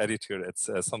appreciate that attitude. It's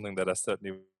something that I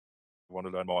certainly want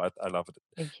to learn more. I love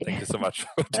it. Thank you so much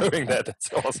for doing that.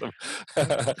 It's awesome.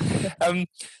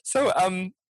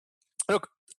 Look,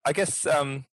 I guess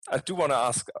I do want to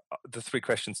ask the three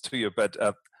questions to you, but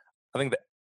I think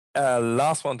the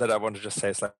last one that I want to just say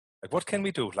is like, what can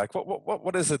we do? Like,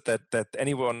 what is it that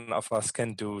any one of us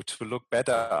can do to look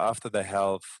better after their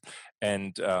health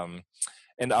and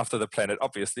after the planet?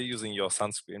 Obviously, using your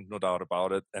sunscreen, no doubt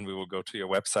about it. And we will go to your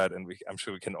website, and I'm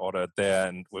sure we can order it there,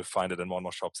 and we'll find it in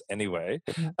more shops anyway.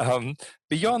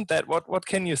 Beyond that, what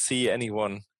can you see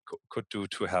anyone could do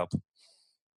to help?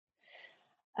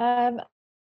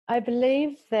 I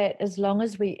believe that as long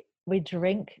as we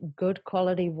drink good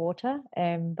quality water,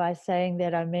 and by saying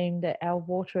that I mean that our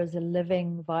water is a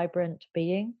living, vibrant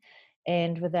being,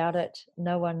 and without it,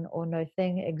 no one or no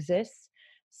thing exists.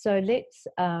 So let's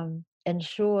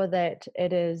ensure that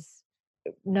it is,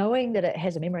 knowing that it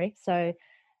has a memory. So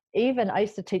even I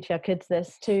used to teach our kids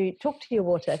this, to talk to your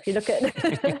water. If you look at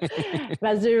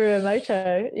Masaru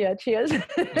Emoto, cheers.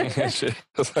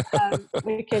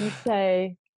 We can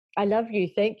say, I love you,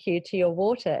 thank you, to your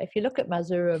water. If you look at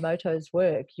Masaru Emoto's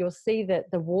work, you'll see that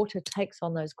the water takes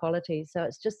on those qualities. So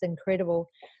it's just incredible,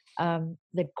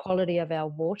 the quality of our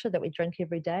water that we drink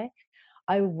every day.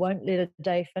 I won't let a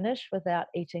day finish without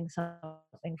eating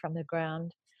something from the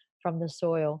ground, from the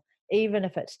soil, even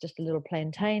if it's just a little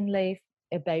plantain leaf,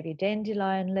 a baby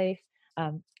dandelion leaf,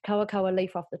 kawakawa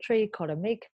leaf off the tree,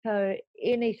 koromiko,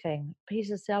 anything,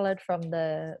 piece of salad from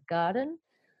the garden.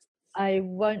 I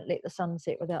won't let the sun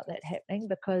set without that happening,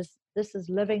 because this is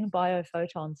living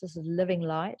biophotons. This is living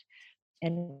light,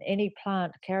 and any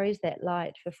plant carries that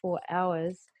light for 4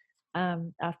 hours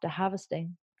after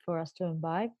harvesting for us to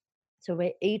imbibe. So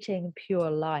we're eating pure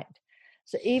light.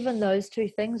 So even those two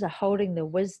things are holding the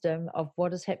wisdom of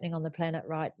what is happening on the planet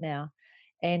right now,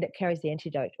 and it carries the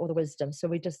antidote or the wisdom.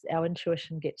 So our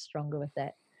intuition gets stronger with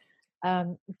that.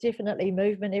 Definitely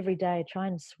movement every day. Try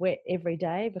and sweat every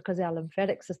day, because our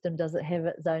lymphatic system doesn't have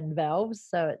its own valves.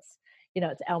 So it's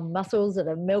our muscles that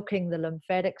are milking the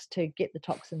lymphatics to get the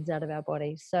toxins out of our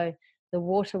bodies. So the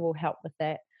water will help with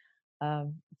that.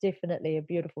 Definitely a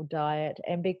beautiful diet,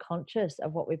 and be conscious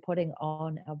of what we're putting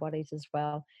on our bodies as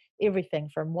well. Everything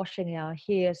from washing our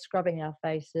hair, scrubbing our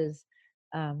faces,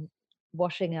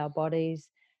 washing our bodies.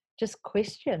 Just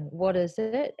question, what is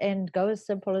it? And go as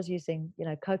simple as using,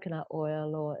 coconut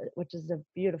oil, which is a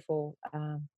beautiful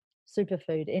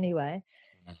superfood anyway.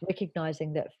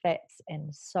 Recognizing that fats and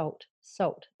salt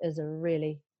is a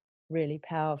really, really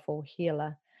powerful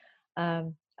healer.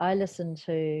 I listen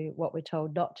to what we're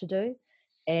told not to do,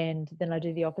 and then I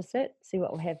do the opposite, see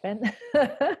what will happen.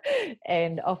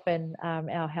 And often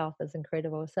our health is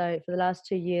incredible. So for the last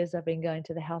 2 years, I've been going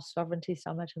to the Health Sovereignty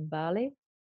Summit in Bali,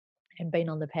 and been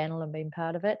on the panel and been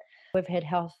part of it. We've had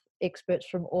health experts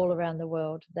from all around the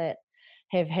world that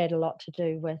have had a lot to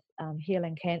do with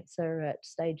healing cancer at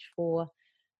stage 4,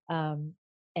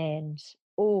 and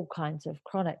all kinds of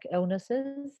chronic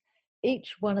illnesses.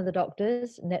 Each one of the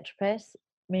doctors, naturopaths,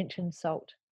 mentioned salt.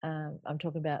 I'm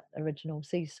talking about original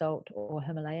sea salt or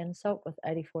Himalayan salt with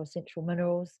 84 essential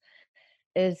minerals,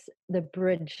 is the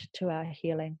bridge to our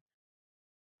healing.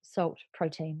 Salt,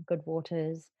 protein, good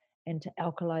waters, and to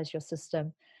alkalize your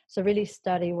system. So really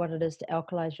study what it is to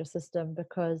alkalize your system,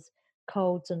 because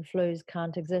colds and flus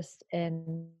can't exist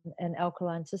in an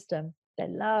alkaline system. They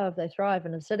thrive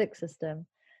in an acidic system.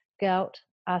 Gout,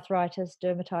 arthritis,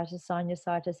 dermatitis,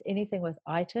 sinusitis, anything with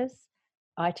itis.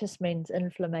 Itis means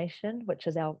inflammation, which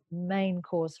is our main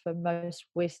cause for most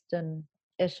Western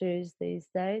issues these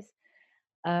days.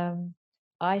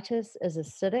 Itis is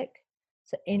acidic.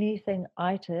 So anything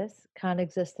itis can't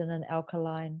exist in an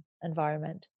alkaline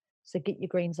environment. So get your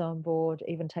greens on board,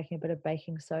 even taking a bit of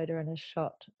baking soda and a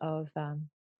shot of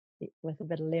with a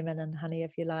bit of lemon and honey,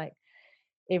 if you like,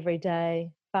 every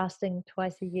day. Fasting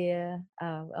twice a year.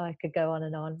 I could go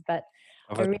on, but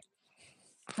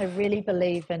I really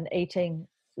believe in eating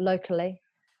locally.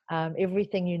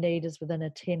 Everything you need is within a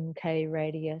 10K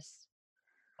radius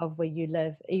of where you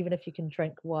live. Even if you can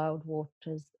drink wild water,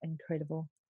 is incredible.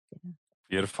 Yeah.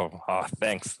 Beautiful. Oh,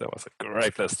 thanks. That was a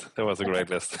great list.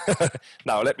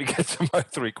 Now, let me get to my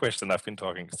 3 questions I've been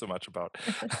talking so much about.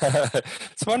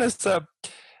 So one is,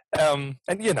 and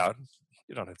you don't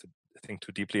have to think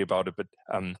too deeply about it, but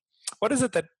what is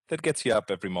it that gets you up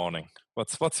every morning?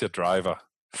 What's your driver?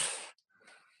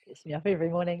 Gets me up every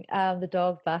morning. The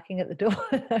dog barking at the door.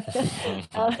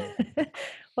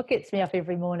 What gets me up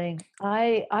every morning?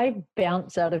 I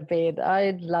bounce out of bed.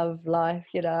 I love life.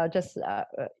 Just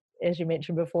as you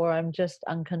mentioned before, I'm just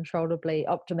uncontrollably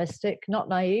optimistic. Not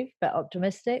naive, but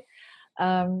optimistic.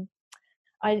 I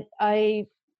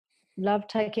love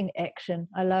taking action.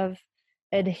 I love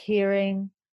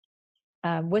adhering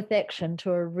with action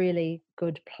to a really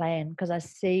good plan because I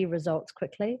see results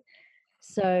quickly.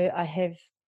 So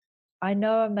I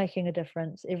know I'm making a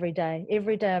difference every day.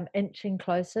 Every day I'm inching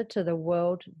closer to the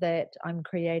world that I'm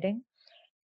creating,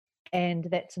 and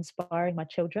that's inspiring my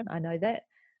children. I know that.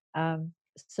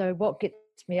 So what gets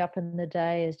me up in the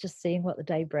day is just seeing what the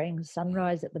day brings.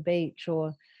 Sunrise at the beach,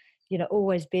 or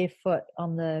always barefoot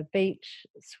on the beach,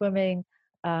 swimming.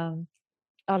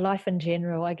 Our life in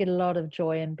general, I get a lot of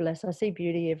joy and bliss. I see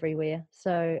beauty everywhere.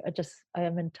 So I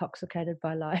am intoxicated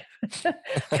by life.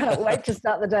 Can't wait to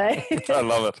start the day. I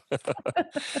love it.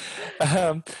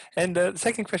 And the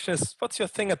second question is, what's your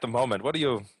thing at the moment? What are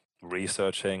you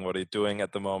researching? What are you doing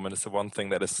at the moment? Is the one thing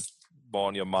that is more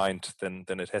on your mind than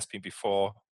it has been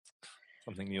before?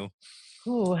 Something new?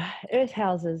 Ooh, earth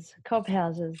houses, cob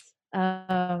houses.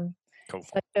 Cool.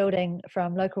 So building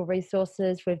from local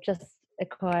resources. We've just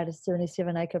acquired a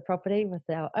 77-acre property with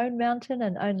our own mountain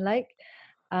and own lake.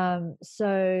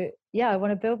 So yeah, I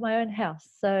want to build my own house.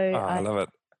 So I love it.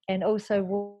 And also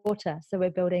water. So we're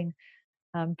building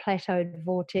plateaued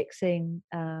vortexing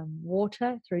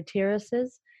water through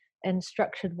terraces and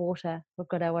structured water. We've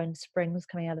got our own springs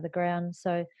coming out of the ground.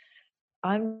 So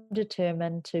I'm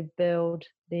determined to build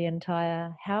the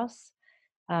entire house,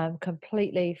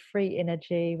 completely free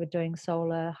energy. We're doing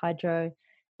solar, hydro,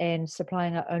 and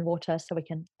supplying our own water so we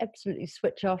can absolutely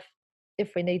switch off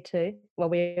if we need to. Well,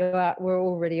 we're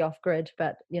already off grid,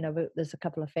 but there's a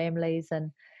couple of families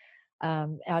and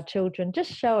our children,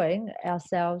 just showing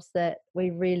ourselves that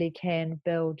we really can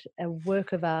build a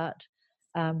work of art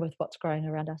with what's growing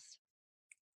around us.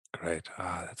 Great.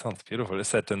 That sounds beautiful. Is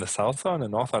that in the South or in the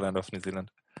North Island of New Zealand?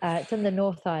 It's in the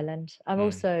North Island. I'm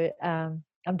also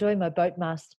I'm doing my boat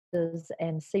masters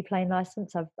and seaplane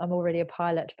license. I'm already a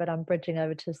pilot, but I'm bridging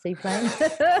over to seaplane.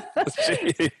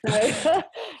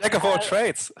 Jack of all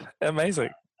trades.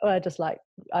 Amazing. Well,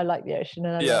 I like the ocean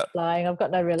and I love flying. I've got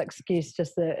no real excuse.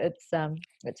 Just that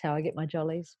it's how I get my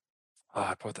jollies. Oh,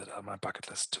 I put that on my bucket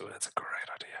list too. That's a great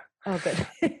idea. Oh, good.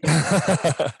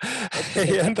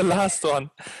 And the last one.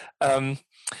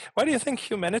 Why do you think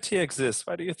humanity exists?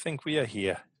 Why do you think we are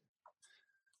here?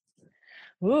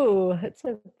 Ooh, it's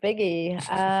a biggie.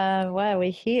 Why are we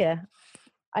here?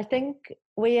 I think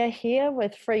we are here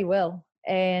with free will,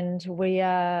 and we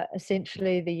are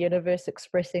essentially the universe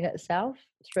expressing itself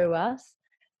through us.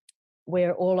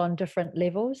 We're all on different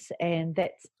levels, and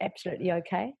that's absolutely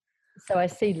okay. So I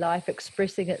see life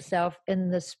expressing itself in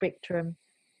the spectrum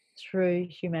through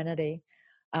humanity,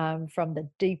 from the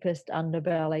deepest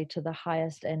underbelly to the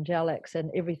highest angelics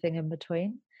and everything in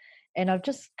between. And I've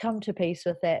just come to peace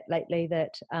with that lately,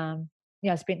 that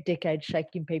I spent decades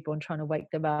shaking people and trying to wake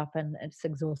them up, and it's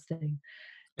exhausting.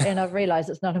 And I've realized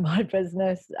it's none of my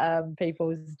business.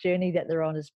 People's journey that they're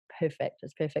on is perfect.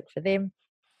 It's perfect for them,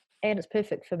 and it's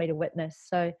perfect for me to witness.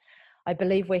 So I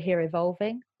believe we're here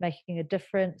evolving, making a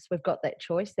difference. We've got that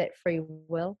choice, that free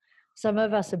will. Some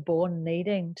of us are born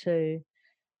needing,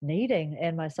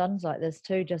 and my son's like this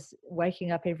too, just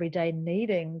waking up every day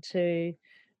needing to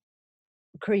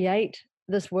create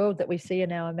this world that we see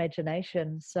in our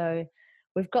imagination. So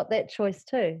we've got that choice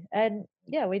too. And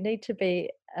yeah, we need to be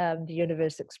the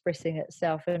universe expressing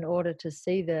itself in order to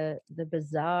see the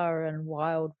bizarre and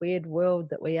wild, weird world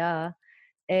that we are,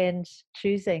 and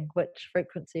choosing which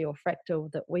frequency or fractal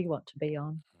that we want to be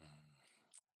on.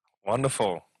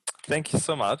 Wonderful. Thank you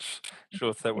so much,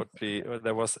 Jules. That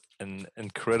was an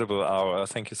incredible hour.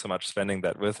 Thank you so much spending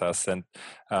that with us, and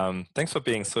thanks for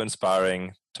being so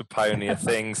inspiring. to pioneer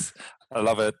things. I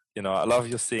love it. I love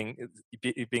you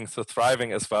being so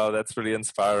thriving as well. That's really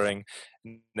inspiring,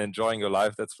 and enjoying your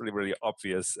life. That's really, really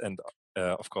obvious. And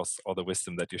of course, all the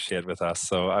wisdom that you shared with us.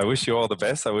 So I wish you all the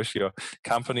best. I wish your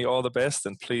company all the best,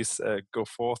 and please go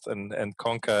forth and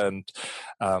conquer and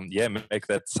make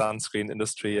that sunscreen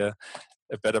industry a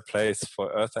better place for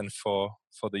Earth and for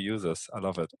the users. I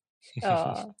love it.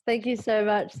 Oh, thank you so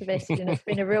much, Sebastian. It's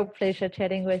been a real pleasure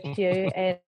chatting with you,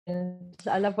 and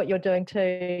I love what you're doing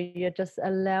too. You're just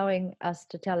allowing us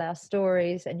to tell our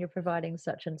stories, and you're providing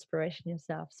such inspiration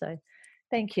yourself. So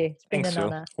thank you. It's been an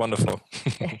honor. Wonderful.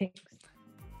 Thanks.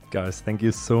 Guys, thank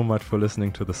you so much for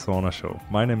listening to the Sauna Show.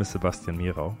 My name is Sebastian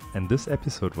Mirau, and this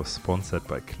episode was sponsored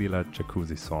by Clearlight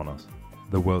Jacuzzi Saunas,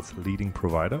 the world's leading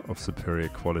provider of superior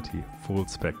quality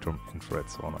full-spectrum infrared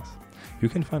saunas. You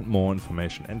can find more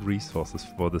information and resources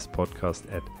for this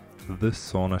podcast at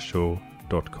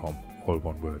thesaunashow.com, all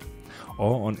one word,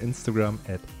 or on Instagram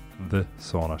at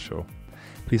thesaunashow.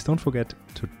 Please don't forget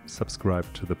to subscribe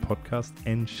to the podcast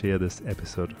and share this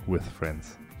episode with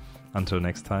friends. Until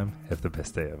next time, have the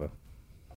best day ever.